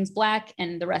out. Everything's black,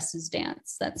 and the rest is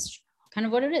dance. That's kind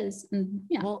of what it is. And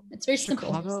yeah, well, it's very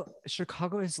simple.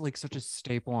 Chicago is like such a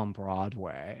staple on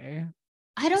Broadway.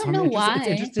 I don't know why. It's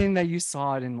interesting that you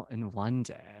saw it in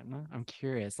London. I'm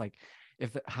curious, like,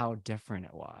 how different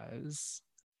it was.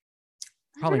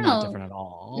 Probably not different at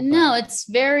all. No, it's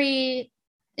very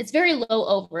low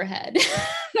overhead.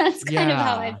 That's kind of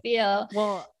how I feel.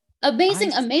 Well,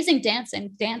 amazing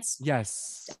dancing.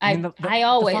 Yes, I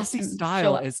always the Fosse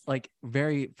style is like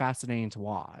very fascinating to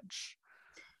watch.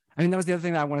 I mean, that was the other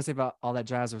thing that I want to say about All That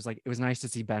Jazz. Was like, it was nice to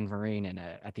see Ben Vereen in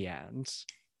it at the end.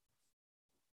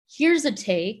 Here's a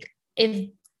take: if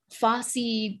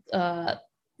Fosse,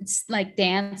 like,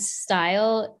 dance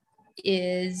style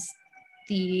is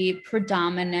the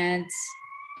predominant,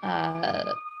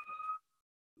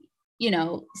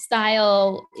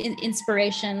 style,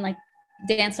 inspiration, like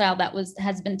dance style that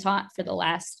has been taught for the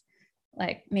last,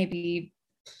 like, maybe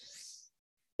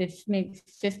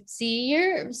 50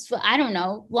 years. I don't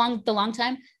know, the long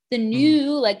time. The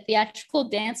new, like, theatrical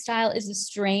dance style is a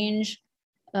strange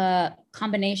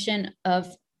combination of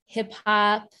hip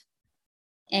hop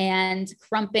and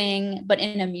crumping, but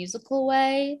in a musical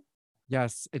way.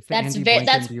 Yes, it's the Andy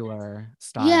Blankenbuehler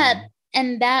style. Yeah,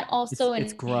 and that also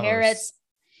inherits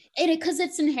it, because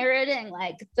it's inheriting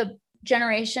like the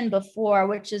generation before,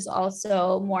 which is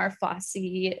also more Fosse,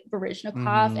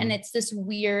 Baryshnikov, and it's this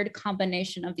weird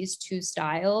combination of these two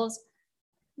styles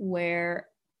where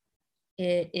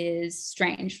it is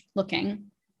strange looking.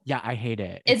 Yeah, I hate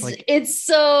it. It's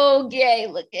so gay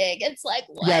looking. It's like,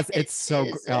 what? Yes, it's so.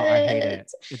 I hate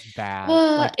it. It's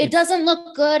bad. It doesn't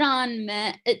look good on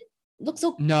men. It looks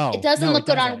so. No, it doesn't look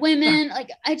good on women. Like,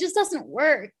 it just doesn't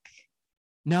work.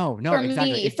 No,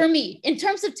 exactly. For me, in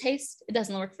terms of taste, it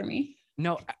doesn't work for me.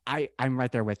 No, I'm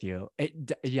right there with you.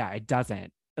 It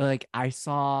doesn't. Like, I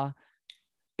saw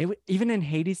it even in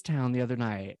Hadestown the other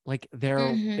night. Like,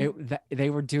 they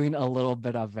were doing a little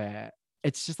bit of it.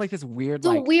 It's just like this weird,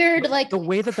 the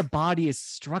way that the body is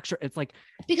structured. It's like,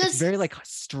 because it's very like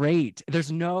straight.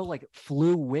 There's no like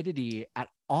fluidity at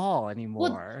all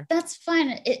anymore. Well, that's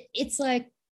fine. It's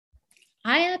like,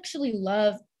 I actually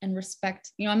love and respect,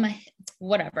 I'm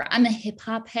a hip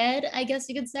hop head, I guess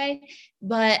you could say,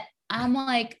 but I'm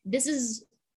like, this is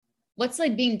what's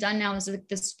like being done now is like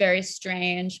this very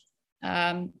strange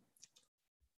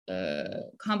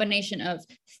combination of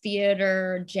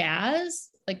theater, jazz,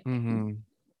 like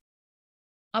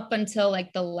up until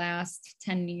like the last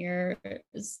 10 years,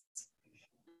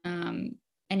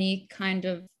 any kind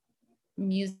of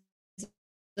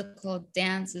musical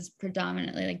dance is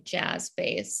predominantly like jazz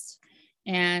based,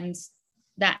 and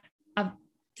that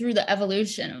through the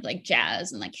evolution of like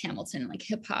jazz and like Hamilton, like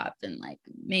hip hop, and like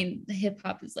the hip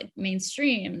hop is like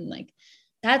mainstream, and like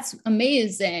that's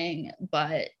amazing,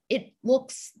 but it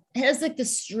has like the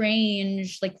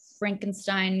strange like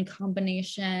Frankenstein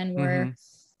combination where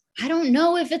I don't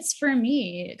know if it's for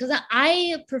me, because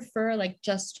I prefer like,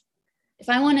 just if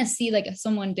I want to see like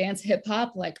someone dance hip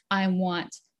hop, like I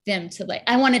want them to like,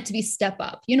 I want it to be Step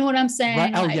Up. You know what I'm saying?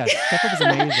 Right. Oh, like, yes. Step Up is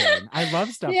amazing. I love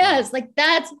Step Up. Yes, like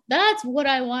that's what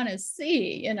I want to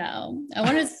see, I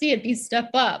want to see it be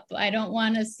Step Up. I don't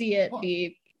want to see it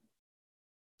be,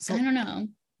 I don't know.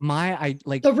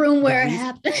 The room where it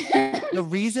happened. The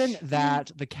reason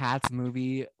that the Cats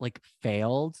movie like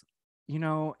failed,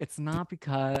 it's not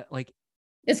because like,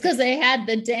 it's because they had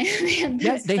the dance.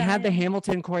 Yes, they had the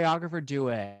Hamilton choreographer do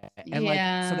it,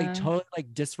 and so they totally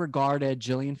like disregarded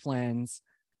Gillian Flynn's,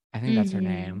 I think that's her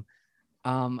name,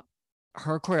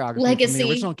 her choreography Legacy from the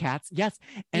original Cats. Yes,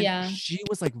 and she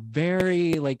was like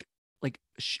very like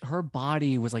her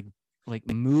body was like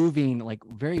moving like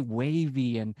very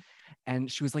wavy, and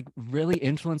and she was like really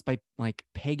influenced by like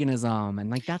paganism, and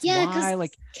like that's Yeah, because why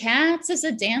like Cats is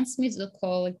a dance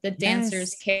musical. Like the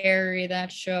dancers yes, carry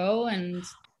that show, and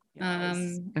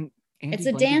yes, and it's Andy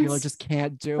a Blankenbuehler just dance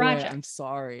can't do it. I'm project.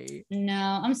 sorry.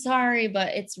 No, I'm sorry, but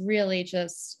it's really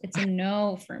just it's a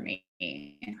no for me.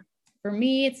 For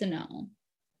me, it's a no.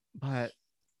 But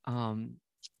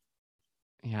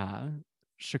yeah,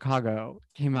 Chicago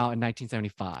came out in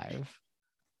 1975.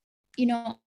 You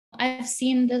know, I've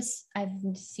seen the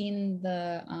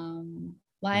The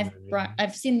live movie.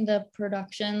 I've seen the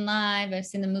production live. I've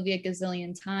seen the movie a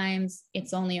gazillion times.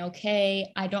 It's only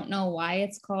okay. I don't know why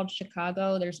it's called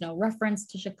Chicago. There's no reference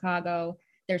to Chicago.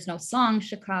 There's no song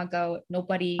Chicago.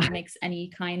 Nobody makes any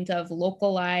kind of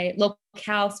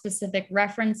locale specific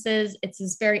references. It's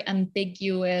this very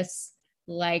ambiguous,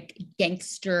 like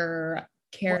gangster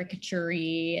caricature,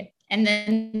 and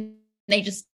then they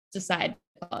just decide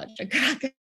to call it Chicago.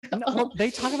 No, well,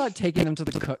 they talk about taking them to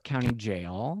the Cook County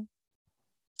Jail.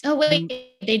 Oh wait,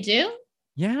 And they do?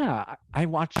 yeah, I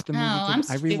watched the Oh, movie. I'm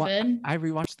stupid. I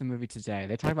rewatched the movie today.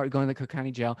 They talk about going to the Cook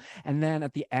County Jail, and then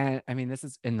at the end, I mean, this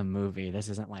is in the movie. This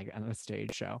isn't like on a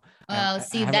stage show. Oh, I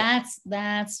see, haven't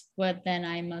that's what then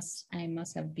I must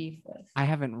have beef with. I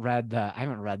haven't read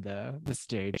the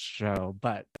stage show,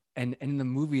 but and in the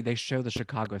movie they show the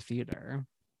Chicago Theater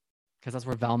because that's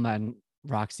where Velma and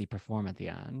Roxy perform at the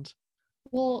end.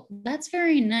 Well, that's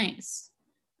very nice.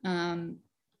 Um,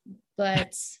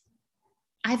 but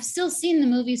I've still seen the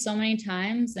movie so many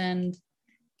times, and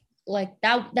like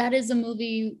that is a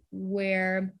movie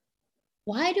where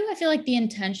why do I feel like the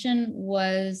intention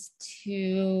was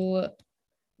to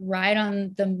ride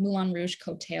on the Moulin Rouge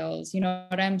coattails? You know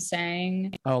what I'm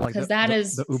saying? Oh, like Because that the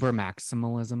is uber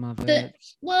maximalism of the it.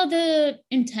 well, the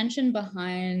intention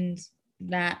behind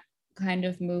that kind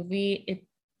of movie, it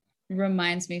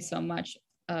reminds me so much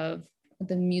of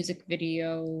the music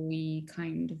video we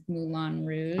kind of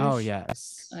Moulin Oh Rouge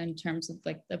yes. in terms of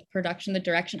like the production, the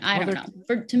direction. I Well, don't know.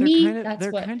 For to me, that's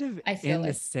they're what kind of I feel in the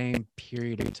like. same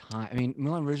period of time. I mean,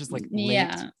 Moulin Rouge is like late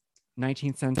Yeah.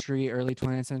 19th century, early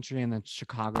 20th century, and then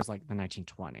Chicago's like the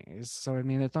 1920s. So I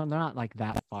mean, they're not like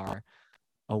that far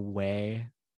away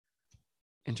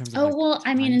in terms of Oh like well,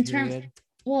 I mean, time period.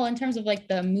 in terms of like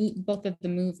both of the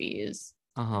movies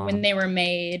Uh-huh. when they were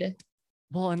made.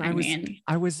 Well, and I mean,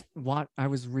 I was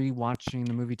rewatching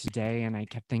the movie today, and I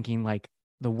kept thinking like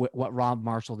what Rob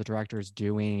Marshall, the director, is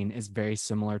doing is very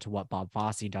similar to what Bob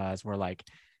Fosse does, where like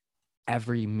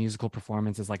every musical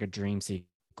performance is like a dream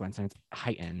sequence and it's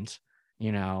heightened,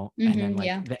 you know,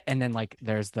 yeah. and then like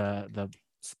there's the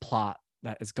plot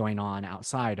that is going on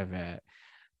outside of it,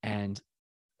 and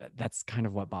that's kind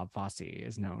of what Bob Fosse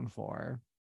is known for.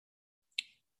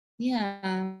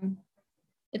 Yeah.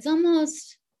 It's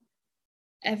almost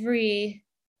every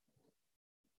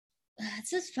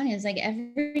it's just funny. It's like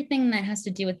everything that has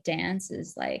to do with dance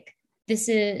is like this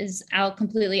is out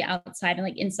completely outside and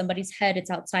like in somebody's head, it's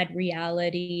outside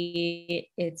reality.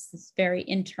 It's this very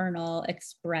internal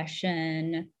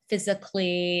expression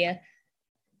physically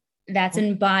that's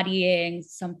embodying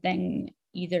something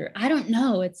either. I don't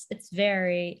know. It's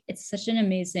such an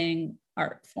amazing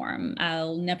art form.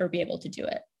 I'll never be able to do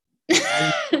it.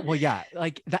 Well, yeah,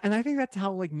 like that, and I think that's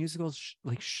how like musicals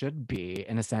like should be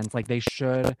in a sense. Like they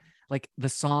should, like the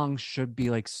song should be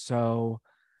like so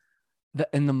the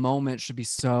in the moment should be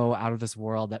so out of this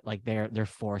world that like they're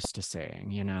forced to sing,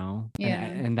 you know. Yeah.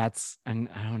 And that's, and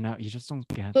I don't know, you just don't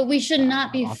get But we should that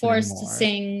not be often forced to anymore.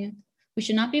 sing. We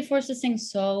should not be forced to sing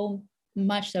so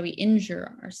much that we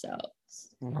injure ourselves.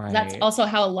 That's Right, also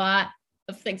how a lot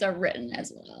of things are written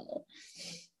as well.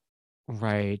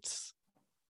 right.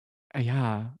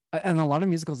 Yeah, and a lot of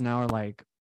musicals now are like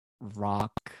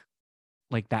rock,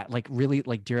 like that, like really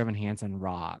like Dear Evan Hansen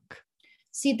rock,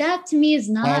 See, that to me is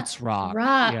not alt rock.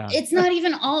 rock. Yeah, It's not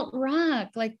even alt rock.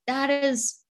 Like that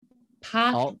is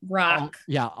pop rock.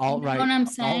 yeah, You alt know right, what I'm alt,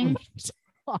 saying?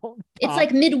 alt It's pop.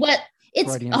 like Midwest. It's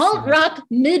Freudian alt slip. rock,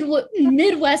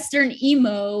 Midwestern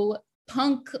emo,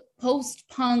 punk, post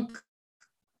punk,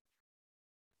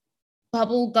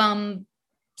 bubblegum,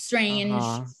 strange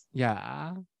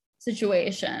Yeah.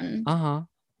 situation I'm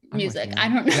with music. I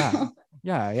you. don't Yeah. know.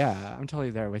 Yeah. I'm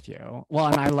totally there with you. Well,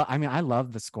 and I mean, I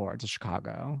love the score to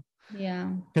Chicago Yeah.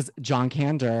 because John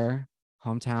Kander,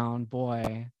 hometown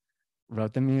boy,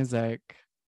 wrote the music.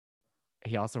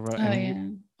 He also wrote, Oh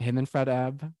and yeah. him and Fred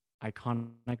Ebb,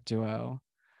 iconic duo.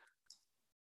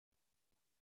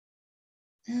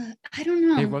 I don't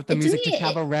They know. wrote the To music to me,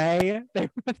 Cabaret. They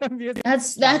wrote the music.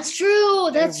 that's true.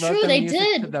 They That's wrote true. the They music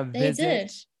to did. The They Visit.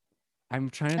 did. I'm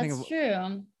trying to think That's of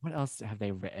true. what else have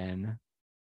they written.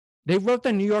 They wrote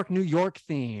the New York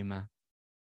theme.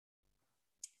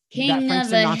 King Frank of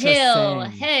the Sinatra Hill.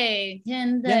 sang. Hey.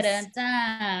 Yes.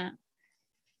 Da.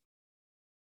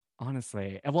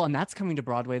 Honestly. Well, and that's coming to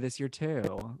Broadway this year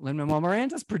too. Lin-Manuel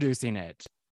Miranda's producing it.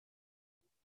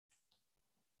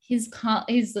 He's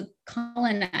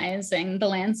colonizing the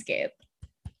landscape.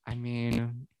 I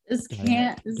mean, This get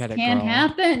can't girl.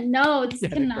 happen. No, this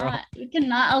Get cannot. We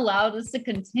cannot allow this to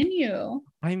continue.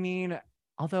 I mean,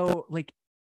 although like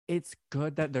it's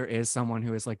good that there is someone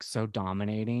who is like so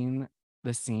dominating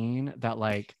the scene that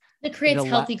like it creates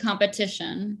healthy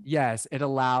competition. Yes, it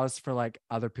allows for like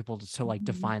other people to like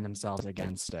define themselves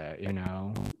against it, you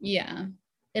know? Yeah.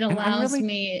 It allows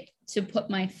me to put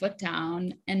my foot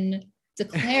down and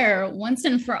declare once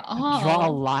and for all. Draw a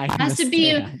line. It has to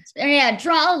be, yeah,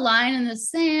 draw a line in the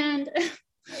sand.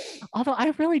 Although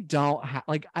I really don't have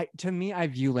like to me, I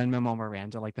view Lin-Manuel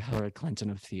Miranda like the Hillary Clinton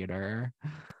of theater.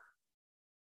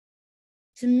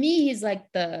 To me, he's like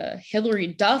the Hillary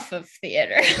Duff of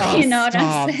theater. Oh, you know what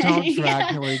I'm saying? Don't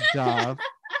drag Hillary Duff.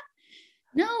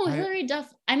 No, Hillary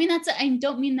Duff. I mean, I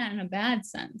don't mean that in a bad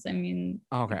sense. I mean,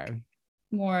 okay. Like,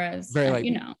 more as very like,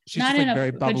 you know, she's not just, in like, a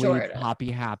very bubbly, pejorative.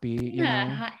 happy. Yeah, you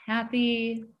know?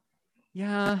 happy.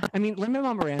 Yeah, I mean,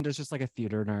 Lin-Manuel Miranda is just like a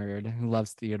theater nerd who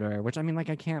loves theater, which I mean, like,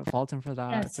 I can't fault him for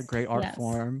that. Yes, it's a great art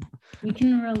form. We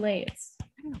can relate.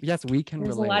 Yes, we can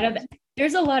relate.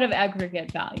 There's a lot of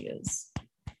aggregate values.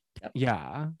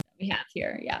 Yeah. We have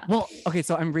here. Yeah. Well, okay,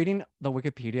 so I'm reading the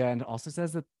Wikipedia and it also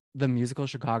says that the musical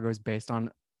Chicago is based on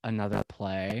another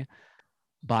play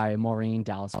by Maureen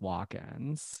Dallas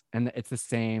Watkins, and it's the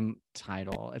same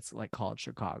title. It's like called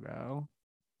Chicago.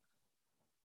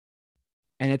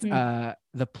 And it's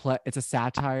the play. It's a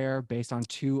satire based on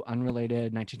two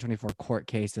unrelated 1924 court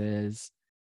cases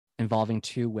involving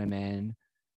two women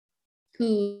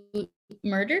who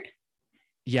murdered.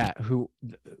 Yeah, who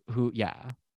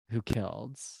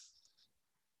killed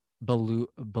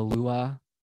Belua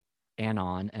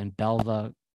Anon and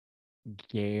Belva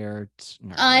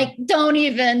Gaertner. I don't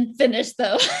even finish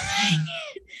those.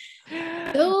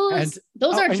 those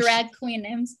are drag queen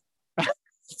names.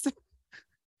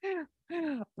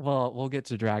 Well, we'll get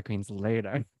to drag queens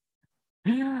later.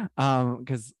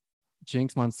 Because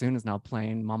Jinx Monsoon is now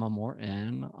playing Mama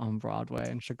Morton on Broadway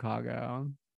in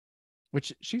Chicago,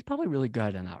 which she's probably really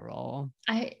good in that role.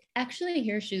 I actually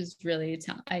hear she's really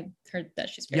I heard that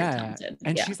she's very talented.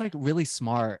 And she's like really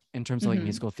smart in terms of like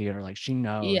musical theater. Like she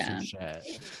knows her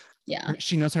shit. Yeah.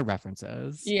 She knows her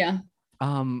references. Yeah.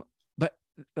 But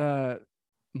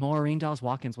Maureen Dallas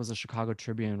Watkins was a Chicago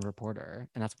Tribune reporter,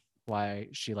 and that's why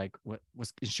she like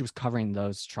she was covering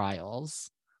those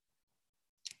trials.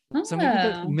 Oh. So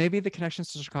maybe the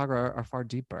connections to Chicago are far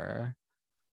deeper.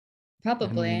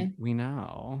 Probably. We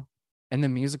know. And the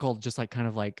musical just like kind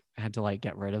of like had to like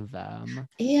get rid of them.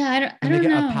 Yeah, I don't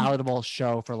know. A palatable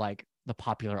show for like the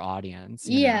popular audience.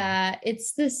 Yeah,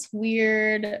 it's this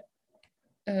weird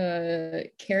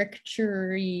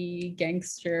caricature-y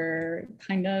gangster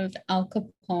kind of Al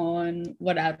Capone,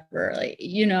 whatever. Like,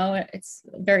 you know, it's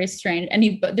very strange.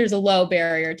 But there's a low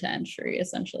barrier to entry,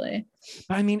 essentially.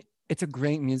 But I mean, it's a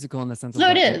great musical in the sense of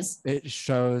it is. It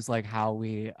shows like how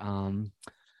we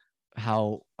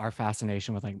how our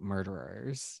fascination with like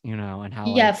murderers, you know, and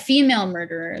how female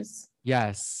murderers.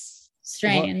 Yes.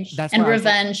 Strange. Well, and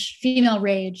revenge, female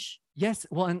rage. Yes.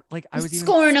 Well, and like I was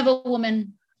scorn of a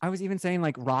woman. I was even saying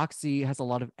like Roxy has a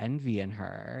lot of envy in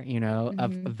her, you know,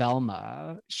 of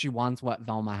Velma. She wants what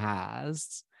Velma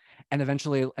has. And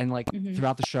eventually, and like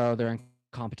throughout the show, they're in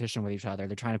competition with each other.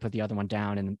 They're trying to put the other one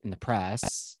down in the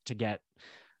press to get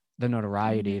the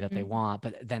notoriety that they want.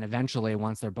 But then eventually,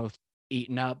 once they're both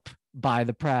eaten up by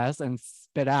the press and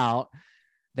spit out,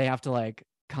 they have to like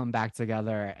come back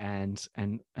together and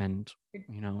you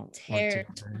know, tear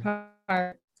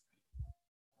apart.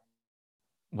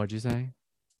 What'd you say?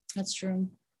 That's true.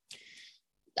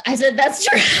 I said that's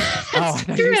true. That's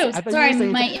true. I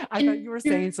thought you were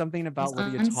saying something about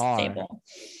Lydia Tarr.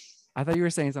 I thought you were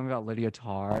saying something about Lydia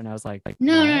Tarr, and I was like,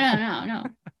 no.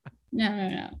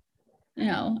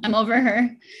 I'm over her.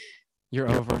 You're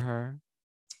over her.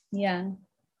 Yeah.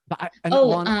 But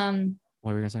what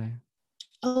were you gonna say?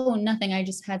 Oh, nothing. I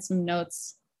just had some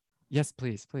notes. Yes,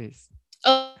 please.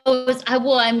 I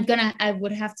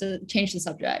would have to change the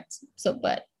subject.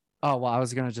 Oh, well, I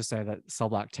was gonna just say that Cell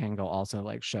Block Tango also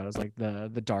like shows like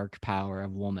the dark power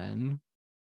of woman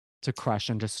to crush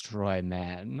and destroy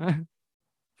men.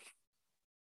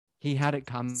 He had it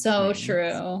coming. So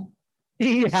true.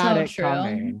 He had it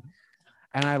coming.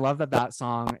 And I love that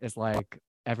song is like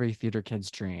every theater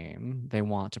kid's dream. They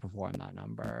want to perform that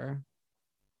number.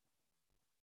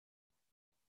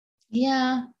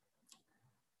 Yeah.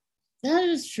 That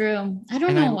is true. I don't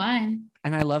And know why.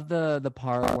 I love the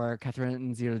part where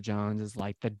Catherine Zeta-Jones is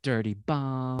like the dirty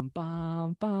bum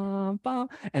bum bum bum,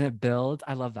 and it builds.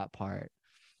 I love that part.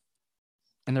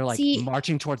 And they're like See,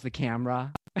 marching towards the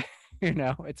camera.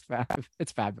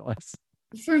 It's fabulous.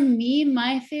 for me,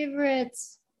 my favorite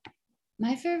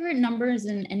numbers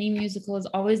in any musical is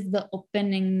always the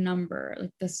opening number, like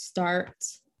the start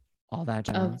All that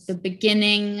of the jazz.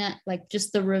 beginning, like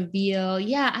just the reveal.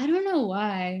 Yeah, I don't know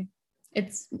why.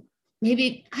 It's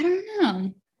maybe, I don't know.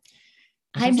 It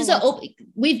I'm has a just lot.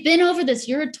 we've been over this.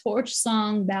 You're a torch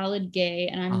song ballad gay,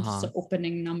 and I'm just Uh-huh. an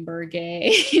opening number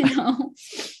gay, you know.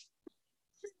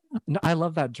 No, I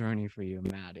love that journey for you,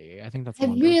 Maddie. I think that's I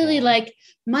really wonderful. like,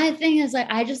 my thing is like,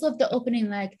 I just love the opening,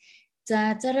 like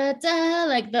da da da da,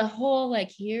 like the whole, like,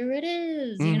 here it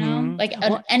is, you know, like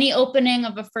Well, any opening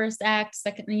of a first act,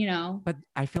 second, you know, but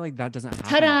I feel like that doesn't happen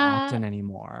ta-da. often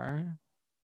anymore.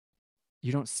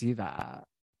 You don't see that.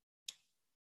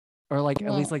 Or like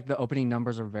at least Well, like the opening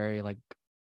numbers are very like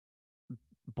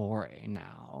boring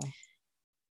now.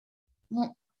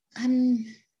 well, I'm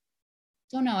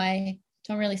don't know. I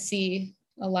don't really see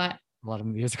a lot A lot of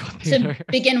musical to theater.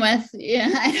 begin with. Yeah,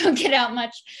 I don't get out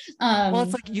much. Well,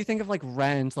 it's like you think of like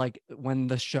Rent, like when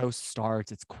the show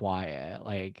starts, it's quiet.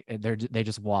 Like they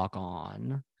just walk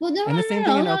on. Well, no, And the no, same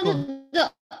thing no, in no,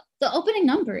 Oklahoma. the opening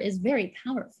number is very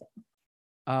powerful.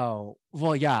 Oh,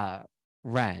 well, yeah,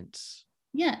 Rent. I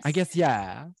Yes. guess,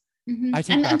 yeah. Mm-hmm. I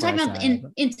take I'm back what I talking about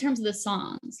said. in terms of the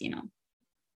songs, you know.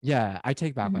 Yeah, I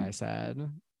take back what I Mm-hmm. said.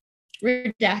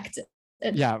 Redacted.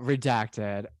 Yeah,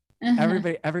 redacted.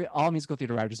 Uh-huh. All musical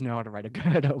theater writers know how to write a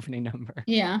good opening number.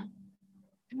 Yeah.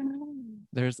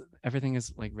 There's everything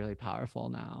is like really powerful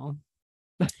now.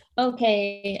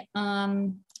 Okay.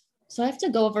 So I have to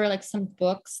go over like some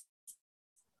books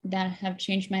that have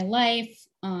changed my life.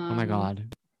 Oh my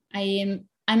God.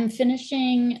 I'm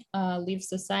finishing Leave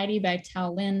Society by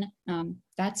Tao Lin.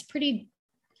 That's pretty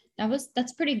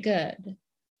good.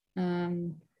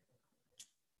 Um,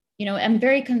 you know, I'm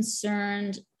very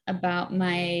concerned about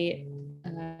my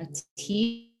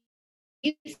teeth.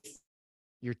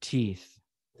 Your teeth.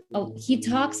 Oh, he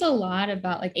talks a lot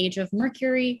about like age of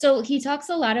Mercury. So he talks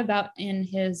a lot about in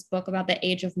his book about the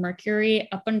age of Mercury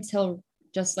up until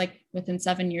just like within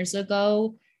 7 years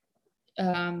ago.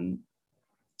 Um,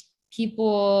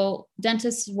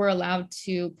 dentists were allowed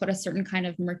to put a certain kind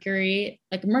of mercury.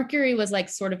 Like mercury was like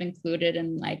sort of included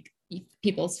in like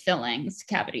people's fillings,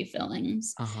 cavity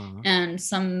fillings, Uh-huh. and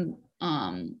some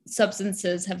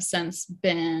substances have since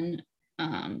been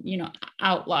you know,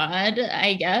 outlawed,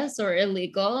 I guess, or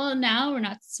illegal now. We're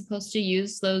not supposed to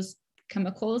use those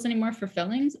chemicals anymore for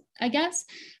fillings, I guess.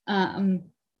 um,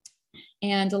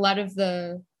 and a lot of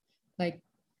the like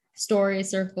story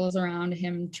circles around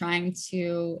him trying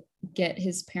to get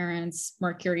his parents'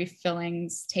 mercury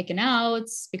fillings taken out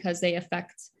because they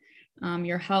affect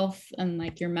your health and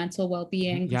like your mental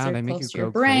well-being because Yeah, they're they make you close to your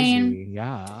go brain. crazy.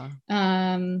 Yeah.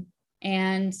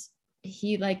 And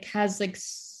he like has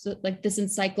like this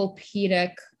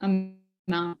encyclopedic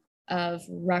amount of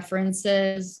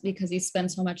references because he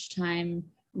spends so much time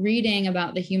reading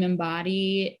about the human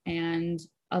body and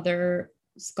other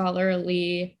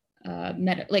scholarly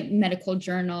medical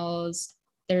journals.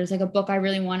 There's like a book I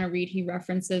really want to read he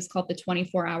references called The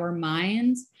 24-Hour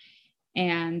Mind,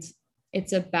 and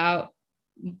it's about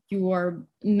your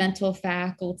mental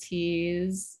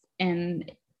faculties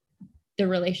and the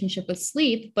relationship with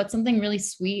sleep. But something really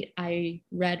sweet I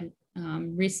read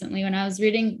recently when I was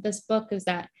reading this book is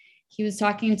that he was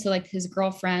talking to like his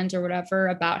girlfriend or whatever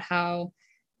about how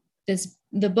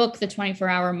the book The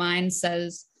 24-Hour Mind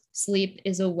says sleep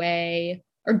is a way,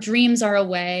 or dreams are a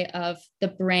way of the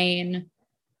brain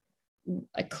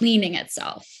cleaning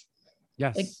itself.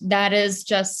 Like Yes. that is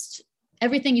just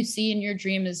everything you see in your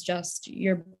dream is just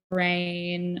your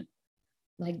brain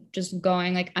like just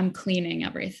going like I'm cleaning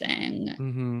everything.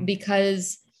 Mm-hmm.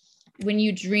 Because when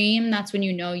you dream, that's when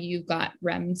you know you've got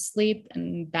REM sleep,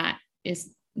 and that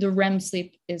is the REM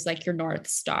sleep is like your north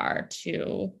star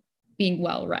to being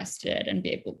well rested and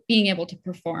being able to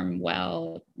perform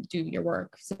well, do your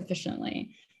work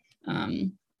sufficiently.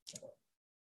 um,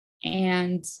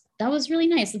 and that was really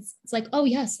nice. It's like, oh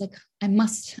yes, like I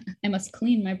must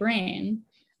clean my brain.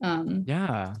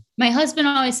 Yeah. My husband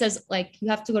always says like you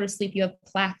have to go to sleep, you have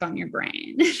plaque on your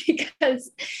brain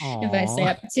because if I stay Oh.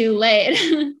 up too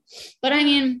late. But I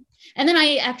mean, and then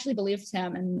I actually believed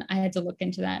him, and I had to look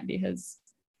into that because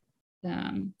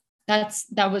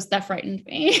that frightened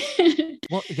me.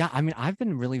 Well, yeah, I mean, I've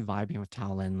been really vibing with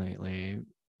Talon lately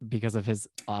because of his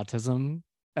autism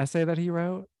essay that he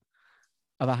wrote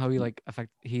about how he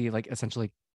like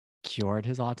essentially cured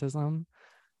his autism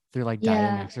through like diet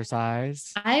and Yeah.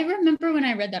 exercise. I remember when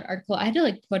I read that article, I had to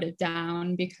like put it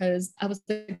down because I was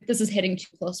like, this is hitting too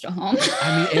close to home.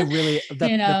 I mean, it really, You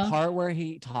the know? part where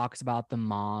he talks about the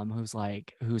mom who's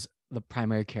the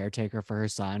primary caretaker for her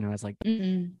son who has like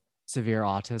Mm-hmm. severe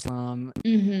autism,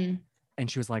 Mm-hmm.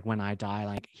 and she was like, when I die,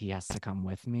 like he has to come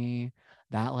with me.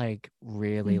 That like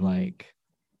really Mm-hmm. like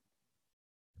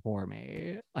for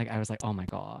me. Like I was like, oh my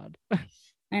God.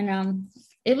 I know.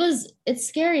 It's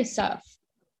scary stuff,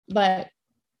 but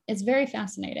it's very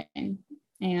fascinating.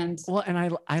 And Well, and I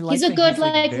he's like a that good he's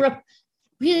like like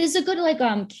he's a good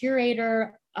like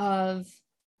curator of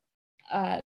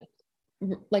uh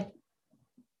like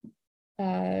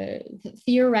uh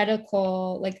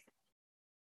theoretical, like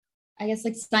I guess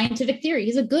like scientific theory.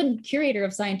 He's a good curator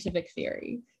of scientific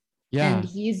theory. And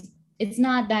yeah. it's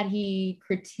not that he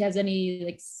has any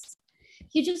like,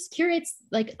 he just curates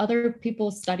like other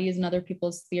people's studies and other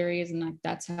people's theories, and like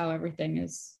that's how everything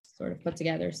is sort of put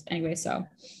together anyway. So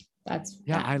that's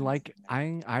Yeah, that.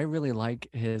 I really like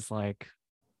his like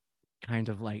kind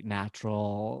of like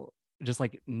natural, just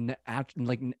like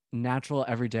natural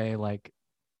everyday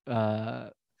uh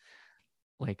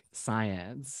like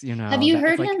science, Have you that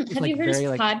heard him? it's Have like you heard his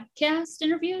very like podcast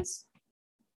interviews?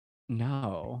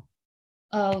 no.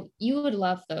 Oh, you would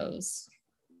love those.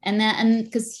 And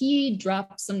because he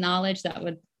dropped some knowledge that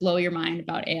would blow your mind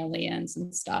about aliens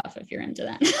and stuff if you're into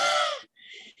that.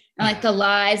 And like the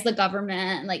lies the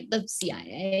government, like the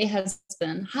CIA has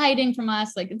been hiding from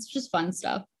us. Like it's just fun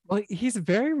stuff. Well, he's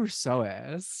very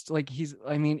Rousseauist. Like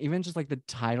I mean, even just like the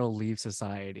title Leave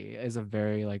Society is a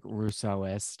very like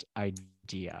Rousseauist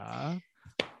idea.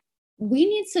 We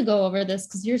need to go over this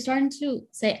because you're starting to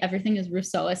say everything is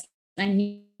Rousseauist. I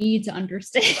need to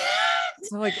understand.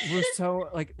 So like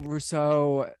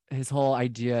Rousseau, his whole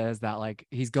idea is that like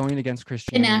he's going against the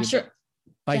Christianity natural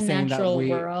by the saying that natural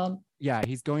world. yeah,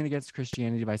 he's going against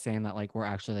Christianity by saying that like we're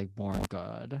actually like born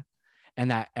good,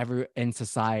 and that every in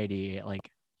society like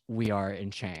we are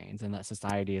in chains, and that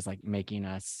society is like making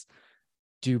us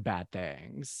do bad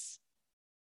things,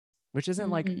 which isn't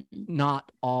like Mm-hmm.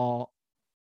 not all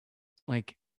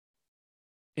like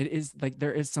it is like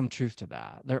there is some truth to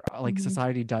that. There like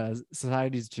Mm-hmm.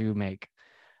 societies do make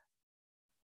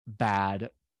bad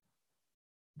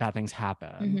things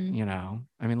happen, Mm-hmm.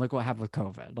 I mean, look what happened with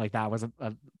COVID. Like that was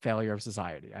a failure of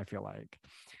society, I feel like.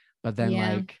 But then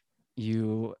Yeah. like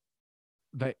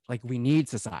but like we need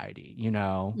society, like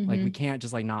we Mm-hmm. can't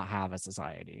just like not have a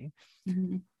society.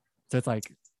 Mm-hmm. So it's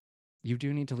like you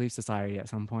do need to leave society at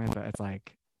some point, but it's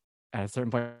like at a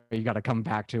certain point you got to come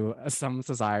back to some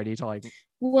society to like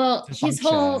Well, to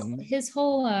function. his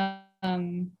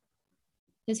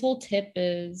whole tip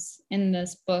is in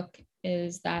this book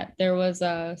is that there was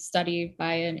a study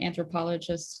by an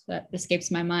anthropologist that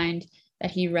escapes my mind that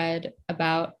he read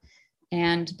about,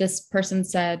 and this person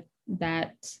said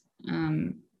that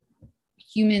um,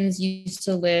 humans used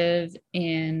to live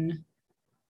in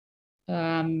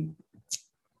um,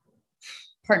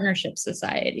 partnership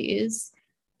societies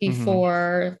Mm-hmm.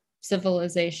 before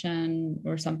civilization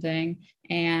or something.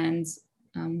 And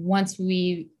when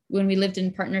we lived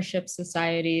in partnership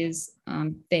societies,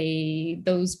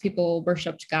 those people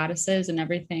worshipped goddesses, and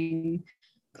everything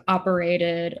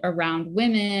operated around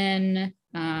women,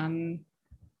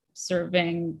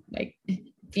 serving like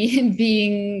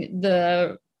being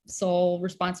the sole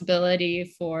responsibility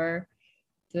for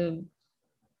the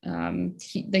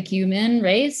the human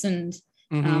race. And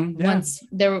Mm-hmm. Yeah. once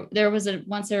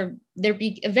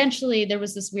eventually there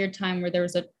was this weird time where there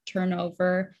was a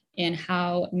turnover in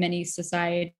how many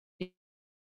societies,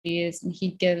 and he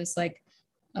gives like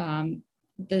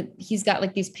he's got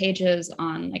like these pages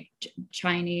on like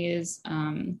Chinese,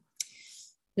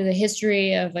 the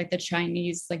history of like the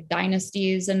Chinese like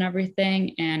dynasties and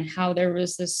everything, and how there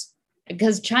was this,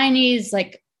 because Chinese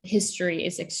like history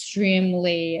is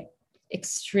extremely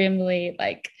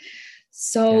like,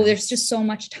 so there's Dense. just so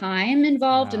much time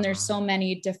involved, and there's Yeah. so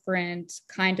many different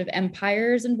kind of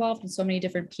empires involved and so many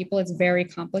different people. It's very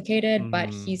complicated. But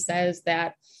Mm-hmm. he says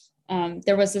that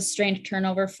there was a strange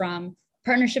turnover from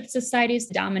partnership societies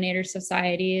to dominator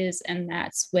societies, and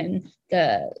that's when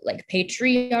the like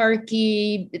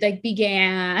patriarchy like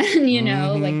began,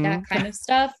 like that Mm-hmm. kind of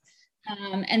stuff.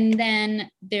 And then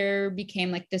there became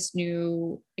like this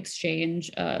new exchange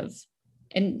and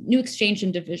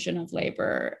division of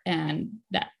labor, and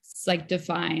that's like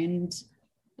defined So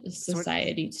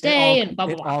society today, and blah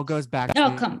blah it blah. all goes back to No,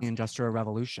 the come. Industrial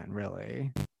Revolution,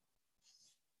 really.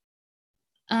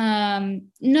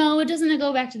 No, it doesn't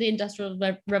go back to the Industrial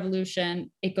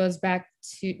Revolution. It goes back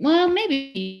to, well,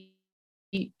 maybe.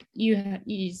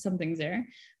 you something's there.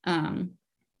 Or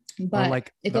But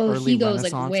like it the goes early he goes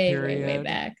like Renaissance way period.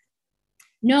 back.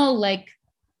 No, like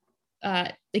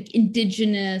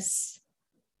indigenous,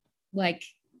 like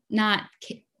not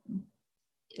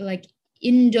like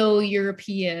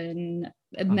Indo-European,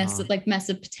 like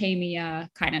Mesopotamia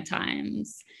kind of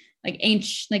times, like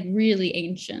ancient, like really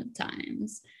ancient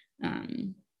times.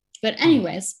 But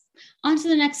anyways, on to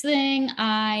the next thing.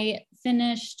 I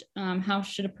finished How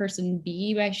Should a Person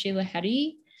Be by Sheila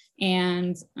Heti,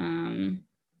 and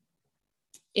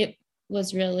it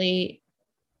was really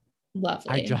lovely.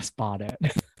 I just bought it.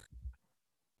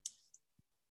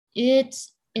 It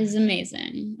is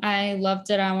amazing. I loved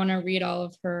it. I want to read all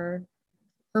of her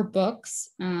books.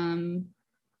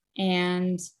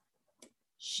 And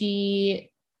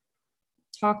she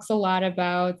talks a lot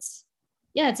about,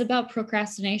 it's about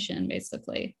procrastination,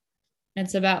 basically.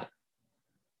 It's about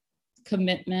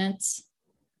commitment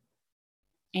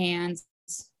and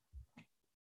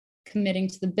committing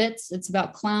to the bits. It's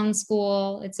about clown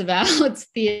school. It's about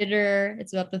theater.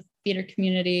 It's about the theater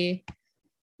community.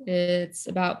 It's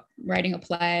about writing a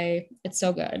play. It's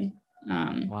so good.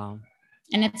 Wow.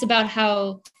 And it's about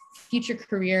how future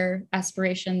career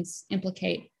aspirations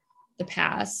implicate the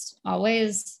past.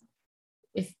 Always,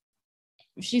 if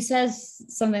she says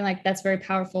something like that's very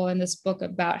powerful in this book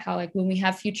about how, like, when we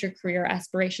have future career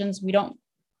aspirations, we don't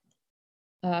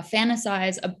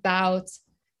fantasize about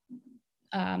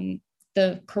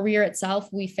the career itself.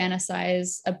 We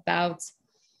fantasize about,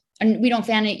 and we don't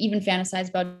even fantasize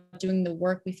about doing the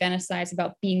work. We fantasize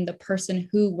about being the person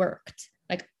who worked.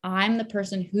 Like, I'm the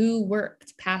person who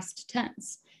worked, past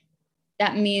tense.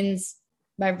 That means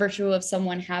by virtue of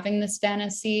someone having this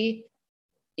fantasy,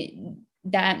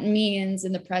 that means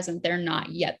in the present, they're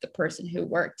not yet the person who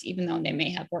worked, even though they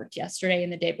may have worked yesterday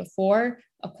and the day before.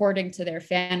 According to their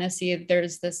fantasy,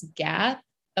 there's this gap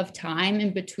of time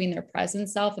in between their present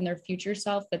self and their future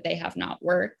self that they have not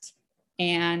worked.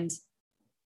 And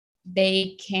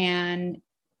they can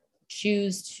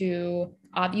choose to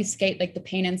obfuscate like the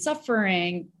pain and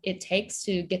suffering it takes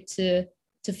to get to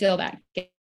fill that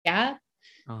gap.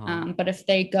 But if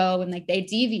they go and like they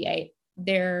deviate,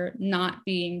 they're not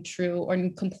being true or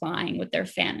complying with their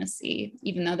fantasy,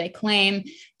 even though they claim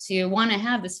to want to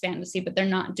have this fantasy, but they're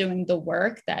not doing the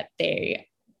work that they,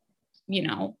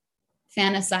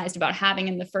 fantasized about having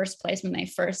in the first place when they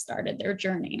first started their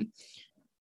journey.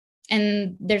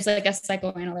 And there's like a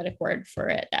psychoanalytic word for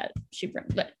it that she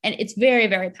brings, and it's very,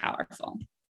 very powerful.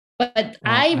 But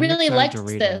I really liked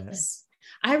this.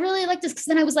 I really liked this because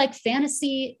then I was like,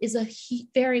 fantasy is a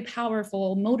very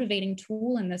powerful motivating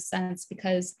tool in this sense,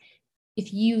 because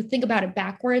if you think about it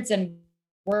backwards and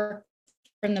work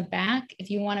from the back, if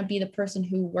you want to be the person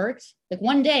who worked, like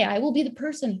one day I will be the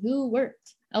person who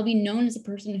worked. I'll be known as a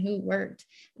person who worked.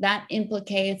 That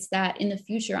implicates that in the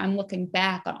future, I'm looking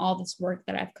back on all this work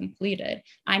that I've completed.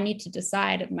 I need to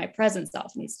decide, my present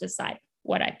self needs to decide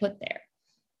what I put there.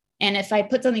 And if I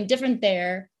put something different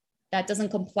there that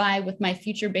doesn't comply with my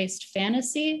future-based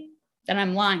fantasy, then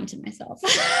I'm lying to myself.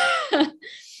 I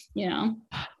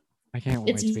can't wait.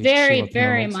 It's very,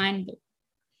 very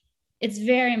it's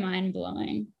very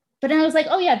mind-blowing. But I was like,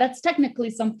 oh yeah, that's technically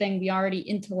something we already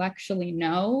intellectually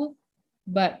know.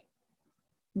 But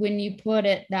when you put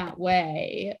it that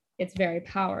way, it's very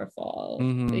powerful.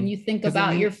 When you think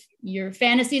about your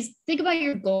fantasies, think about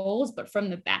your goals, but from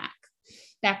the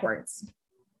backwards,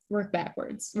 work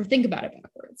backwards, or think about it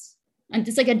backwards. And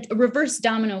it's like a reverse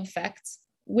domino effect.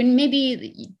 When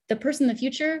maybe the person in the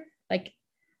future, like,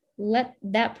 let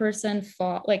that person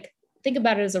fall, like, think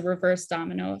about it as a reverse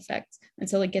domino effect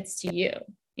until it gets to you,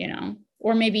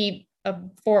 or maybe a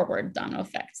forward domino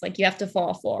effect. Like, you have to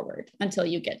fall forward until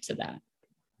you get to that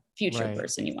future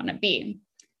person you want to be.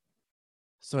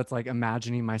 So it's like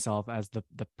imagining myself as the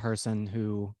person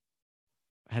who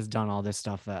has done all this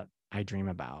stuff that I dream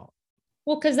about.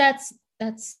 Well, because that's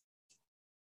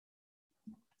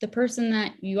the person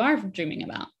that you are dreaming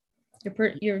about.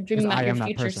 You're dreaming about your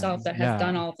future self that has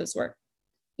done all of this work.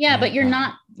 Yeah, but you're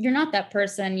not that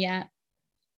person yet.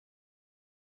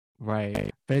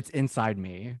 Right. But it's inside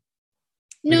me.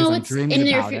 No, it's in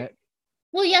your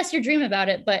well, yes, you're dreaming about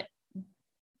it, but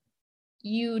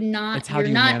it's how do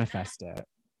you manifest it?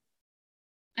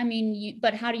 I mean,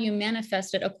 but how do you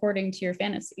manifest it according to your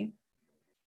fantasy?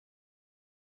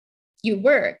 You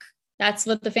work. That's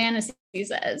what the fantasy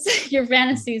says. Your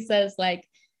fantasy says, like,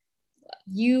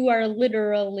 you are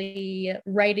literally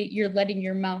you're letting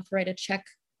your mouth write a check,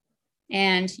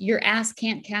 and your ass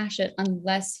can't cash it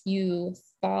unless you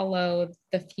follow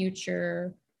the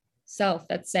future self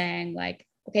that's saying, like,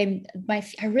 okay,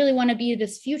 I really want to be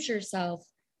this future self,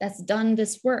 that's done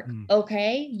this work.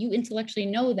 Okay, you intellectually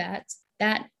know that.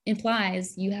 That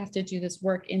implies you have to do this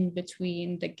work in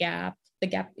between the gap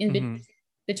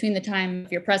between the time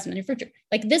of your present and your future.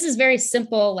 Like, this is very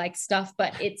simple, like, stuff,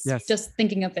 but it's just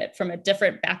thinking of it from a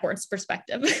different backwards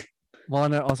perspective. Well,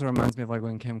 and it also reminds me of like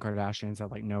when Kim Kardashian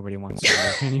said like nobody wants to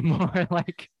work anymore.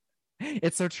 Like,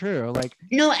 it's so true. Like,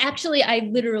 no, actually, I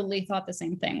literally thought the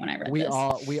same thing when I read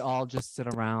this. We all just sit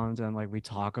around and like we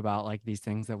talk about like these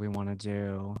things that we want to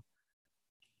do,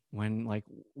 when like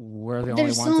we're the only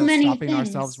ones that's stopping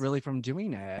ourselves really from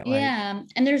doing it. Yeah, like,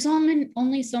 and there's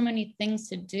only so many things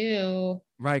to do.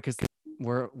 Right, because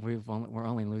we're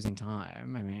only losing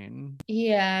time. I mean,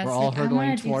 yeah, we're all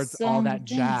hurtling towards all that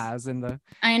jazz and the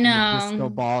disco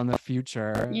ball in the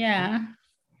future. Yeah,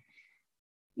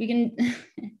 we can,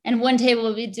 and one table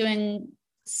will be doing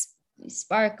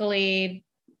sparkly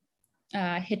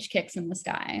hitch kicks in the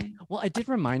sky. Well, it did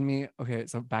remind me, okay,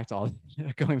 so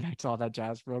going back to all that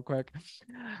jazz real quick.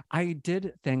 I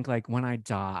did think like when I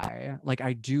die, like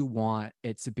I do want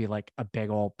it to be like a big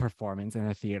old performance in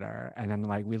a theater, and then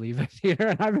like we leave the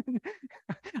theater and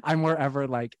I'm wherever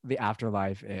like the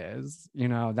afterlife is, you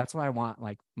know. That's what I want,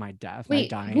 like my death. Wait,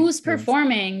 my dying who's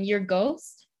performing? Your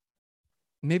ghost?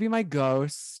 Maybe my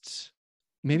ghost.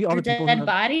 Maybe all the people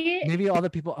maybe all the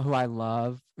people who I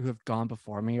love who have gone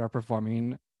before me are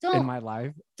performing in my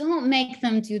life. Don't make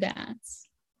them do that.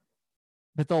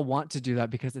 But they'll want to do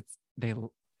that because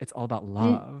it's all about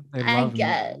love. They love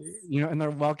me, you know, and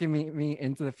they're welcoming me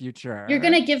into the future. You're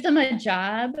gonna give them a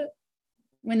job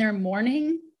when they're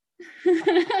mourning?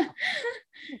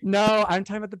 No, I'm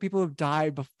talking about the people who've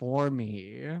died before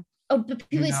me. Oh, but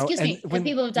people, you know, excuse me, the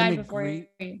people who've died before you.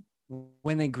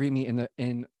 When they greet me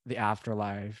in the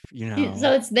afterlife, you know.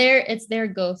 So it's their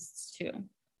ghosts too.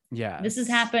 Yeah. This is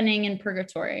happening in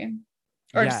purgatory.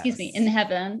 Or excuse me, in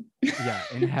heaven. Yeah,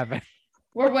 in heaven.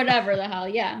 Or whatever the hell,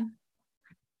 yeah.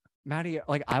 Maddie,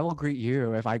 like I will greet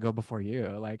you if I go before you.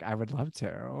 Like I would love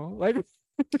to. Like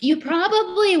you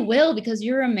probably will, because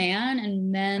you're a man,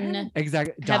 and men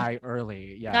die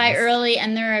early. Yeah, die early,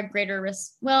 and they're a greater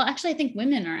risk. Well, actually, I think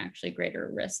women are actually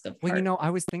greater risk of. Well, you know,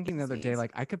 I was thinking the other day, like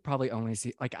I could probably only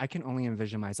see, like I can only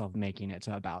envision myself making it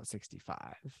to about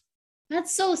 65.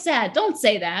 That's so sad. Don't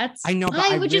say that. I know.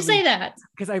 Why would you say that?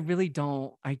 Because I really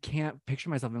don't. I can't picture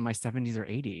myself in my 70s or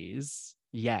 80s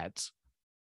yet.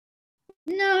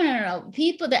 No.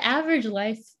 People, the average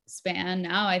lifespan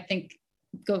now, I think,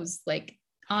 goes like,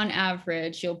 on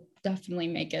average, you'll definitely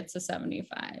make it to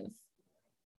 75.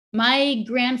 My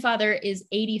grandfather is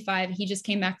 85. He just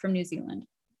came back from New Zealand.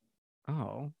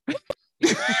 Oh.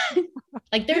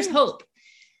 Like, there's hope.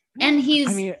 And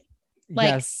he's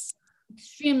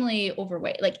extremely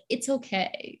overweight. Like, it's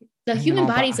okay. The human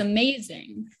body is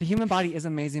amazing. The human body is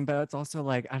amazing, but it's also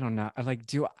like, I don't know. Like,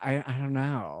 I don't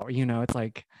know. You know, it's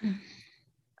like,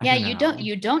 you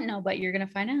don't know, but you're gonna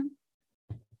find out.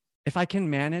 If I can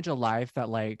manage a life that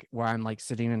like where I'm like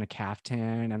sitting in a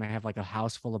cafetan and I have like a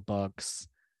house full of books,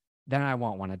 then I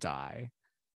won't want to die,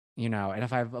 you know. And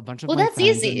if I have a bunch of that's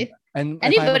easy, and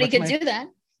anybody could do that.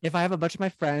 If I have a bunch of my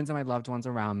friends and my loved ones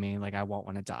around me, like I won't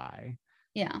want to die.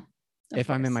 Yeah. If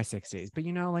I'm in my 60s, but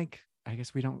you know, like I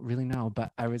guess we don't really know.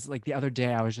 But I was like the other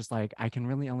day, I was just like, I can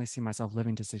really only see myself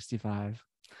living to 65.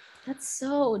 That's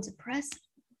so depressing.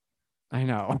 I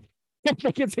know. I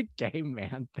think it's a gay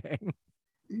man thing.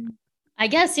 I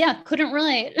guess, yeah, couldn't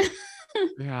relate.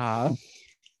 Yeah.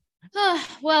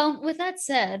 Well, with that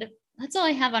said, that's all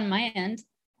I have on my end.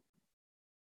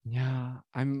 Yeah,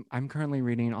 I'm currently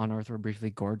reading On Earth We're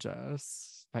Briefly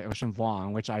Gorgeous by Ocean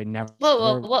Vuong, which I never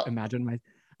imagined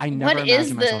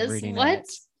myself reading. What?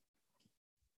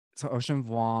 So Ocean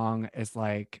Vuong is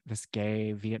like this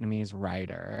gay Vietnamese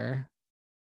writer.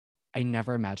 I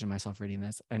never imagined myself reading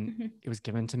this, and it was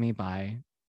given to me by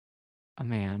a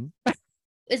man.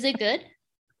 Is it good?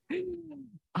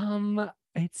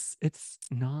 It's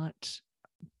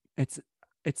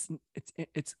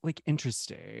like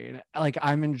interesting. Like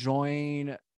I'm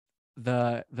enjoying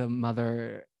the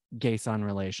mother gay son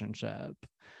relationship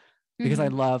because I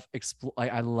love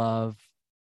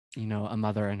you know, a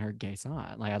mother and her gay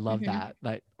son. Like I love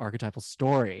that archetypal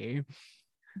story.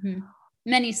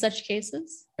 Many such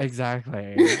cases.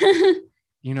 Exactly.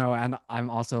 You know, and I'm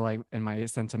also like in my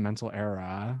sentimental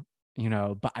era, you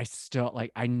know, but I still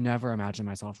like, I never imagined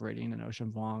myself reading an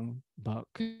Ocean Vuong book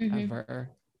ever,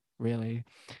 really,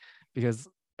 because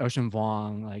Ocean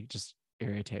Vuong like just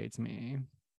irritates me.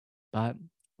 But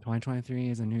 2023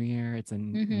 is a new year. It's a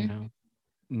you know,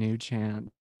 new chance.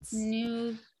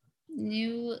 New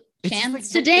chance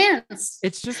to dance.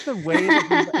 It's just the way that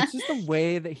he, it's just the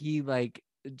way that he like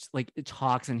like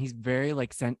talks, and he's very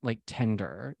like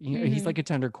tender, you know, he's Mm-hmm. like a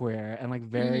tender queer and like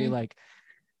very Mm-hmm. like,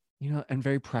 you know, and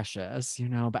very precious, you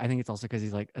know, but I think it's also because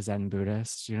he's like a Zen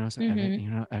Buddhist, you know, so Mm-hmm. you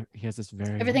know, he has this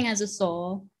very Everything like, has a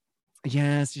soul.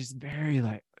 yes, he's very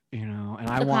like, you know, and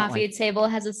I The want coffee like, table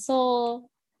has a soul.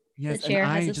 The yes, and chair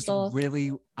has I a just soul.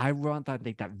 really, I want that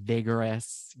like that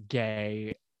vigorous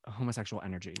gay homosexual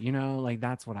energy, you know, like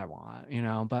that's what I want, you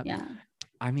know, but Yeah.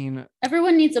 I mean,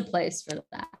 Everyone needs a place for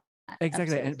that.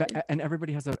 exactly, Absolutely. and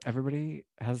everybody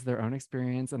has their own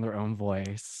experience and their own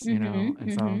voice, you know, Mm-hmm.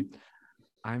 and so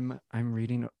Mm-hmm. I'm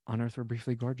reading On Earth We're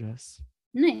Briefly Gorgeous.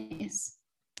 Nice.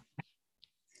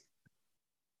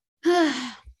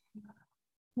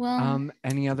 Well,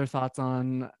 Any other thoughts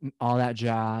on All That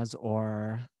Jazz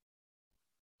or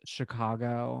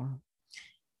Chicago?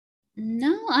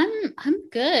 no, I'm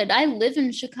good. I live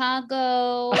in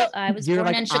Chicago. I was You're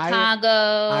born like, in I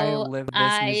Chicago. live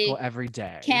this musical I every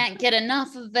day. can't get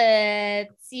enough of it,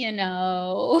 you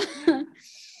know.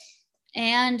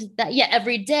 And that, yeah,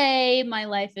 every day my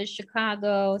life is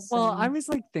Chicago. Well, I So was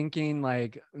like thinking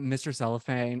like Mr.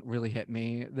 Cellophane really hit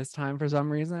me this time for some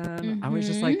reason. I was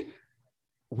just like, mm-hmm.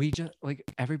 we just like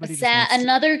A everybody just sad, wants to,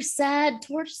 another sad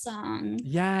torch song.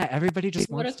 yeah, What a cool.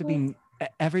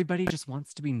 everybody just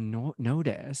wants to be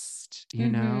noticed, you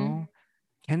Mm-hmm.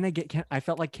 know? I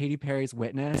felt like Katy Perry's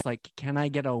Witness, like, can I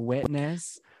get a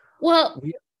witness? Well,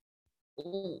 We,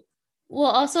 well,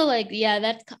 also like, yeah,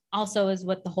 that also is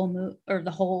what the whole or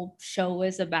the whole show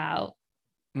is about.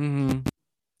 mm-hmm,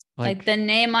 Like like, the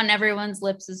name on everyone's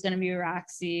lips is going to be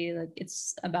Roxy. Like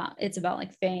it's about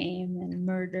like fame and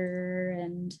murder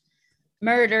and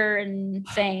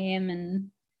fame and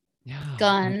yeah, and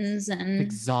guns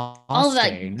it's and all of that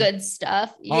exhausting. good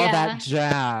stuff. All that Yeah.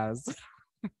 jazz.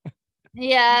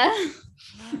 Yeah.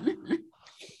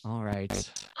 All right.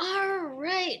 All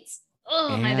right.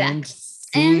 Oh, my And back.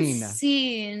 And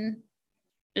scene.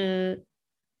 scene.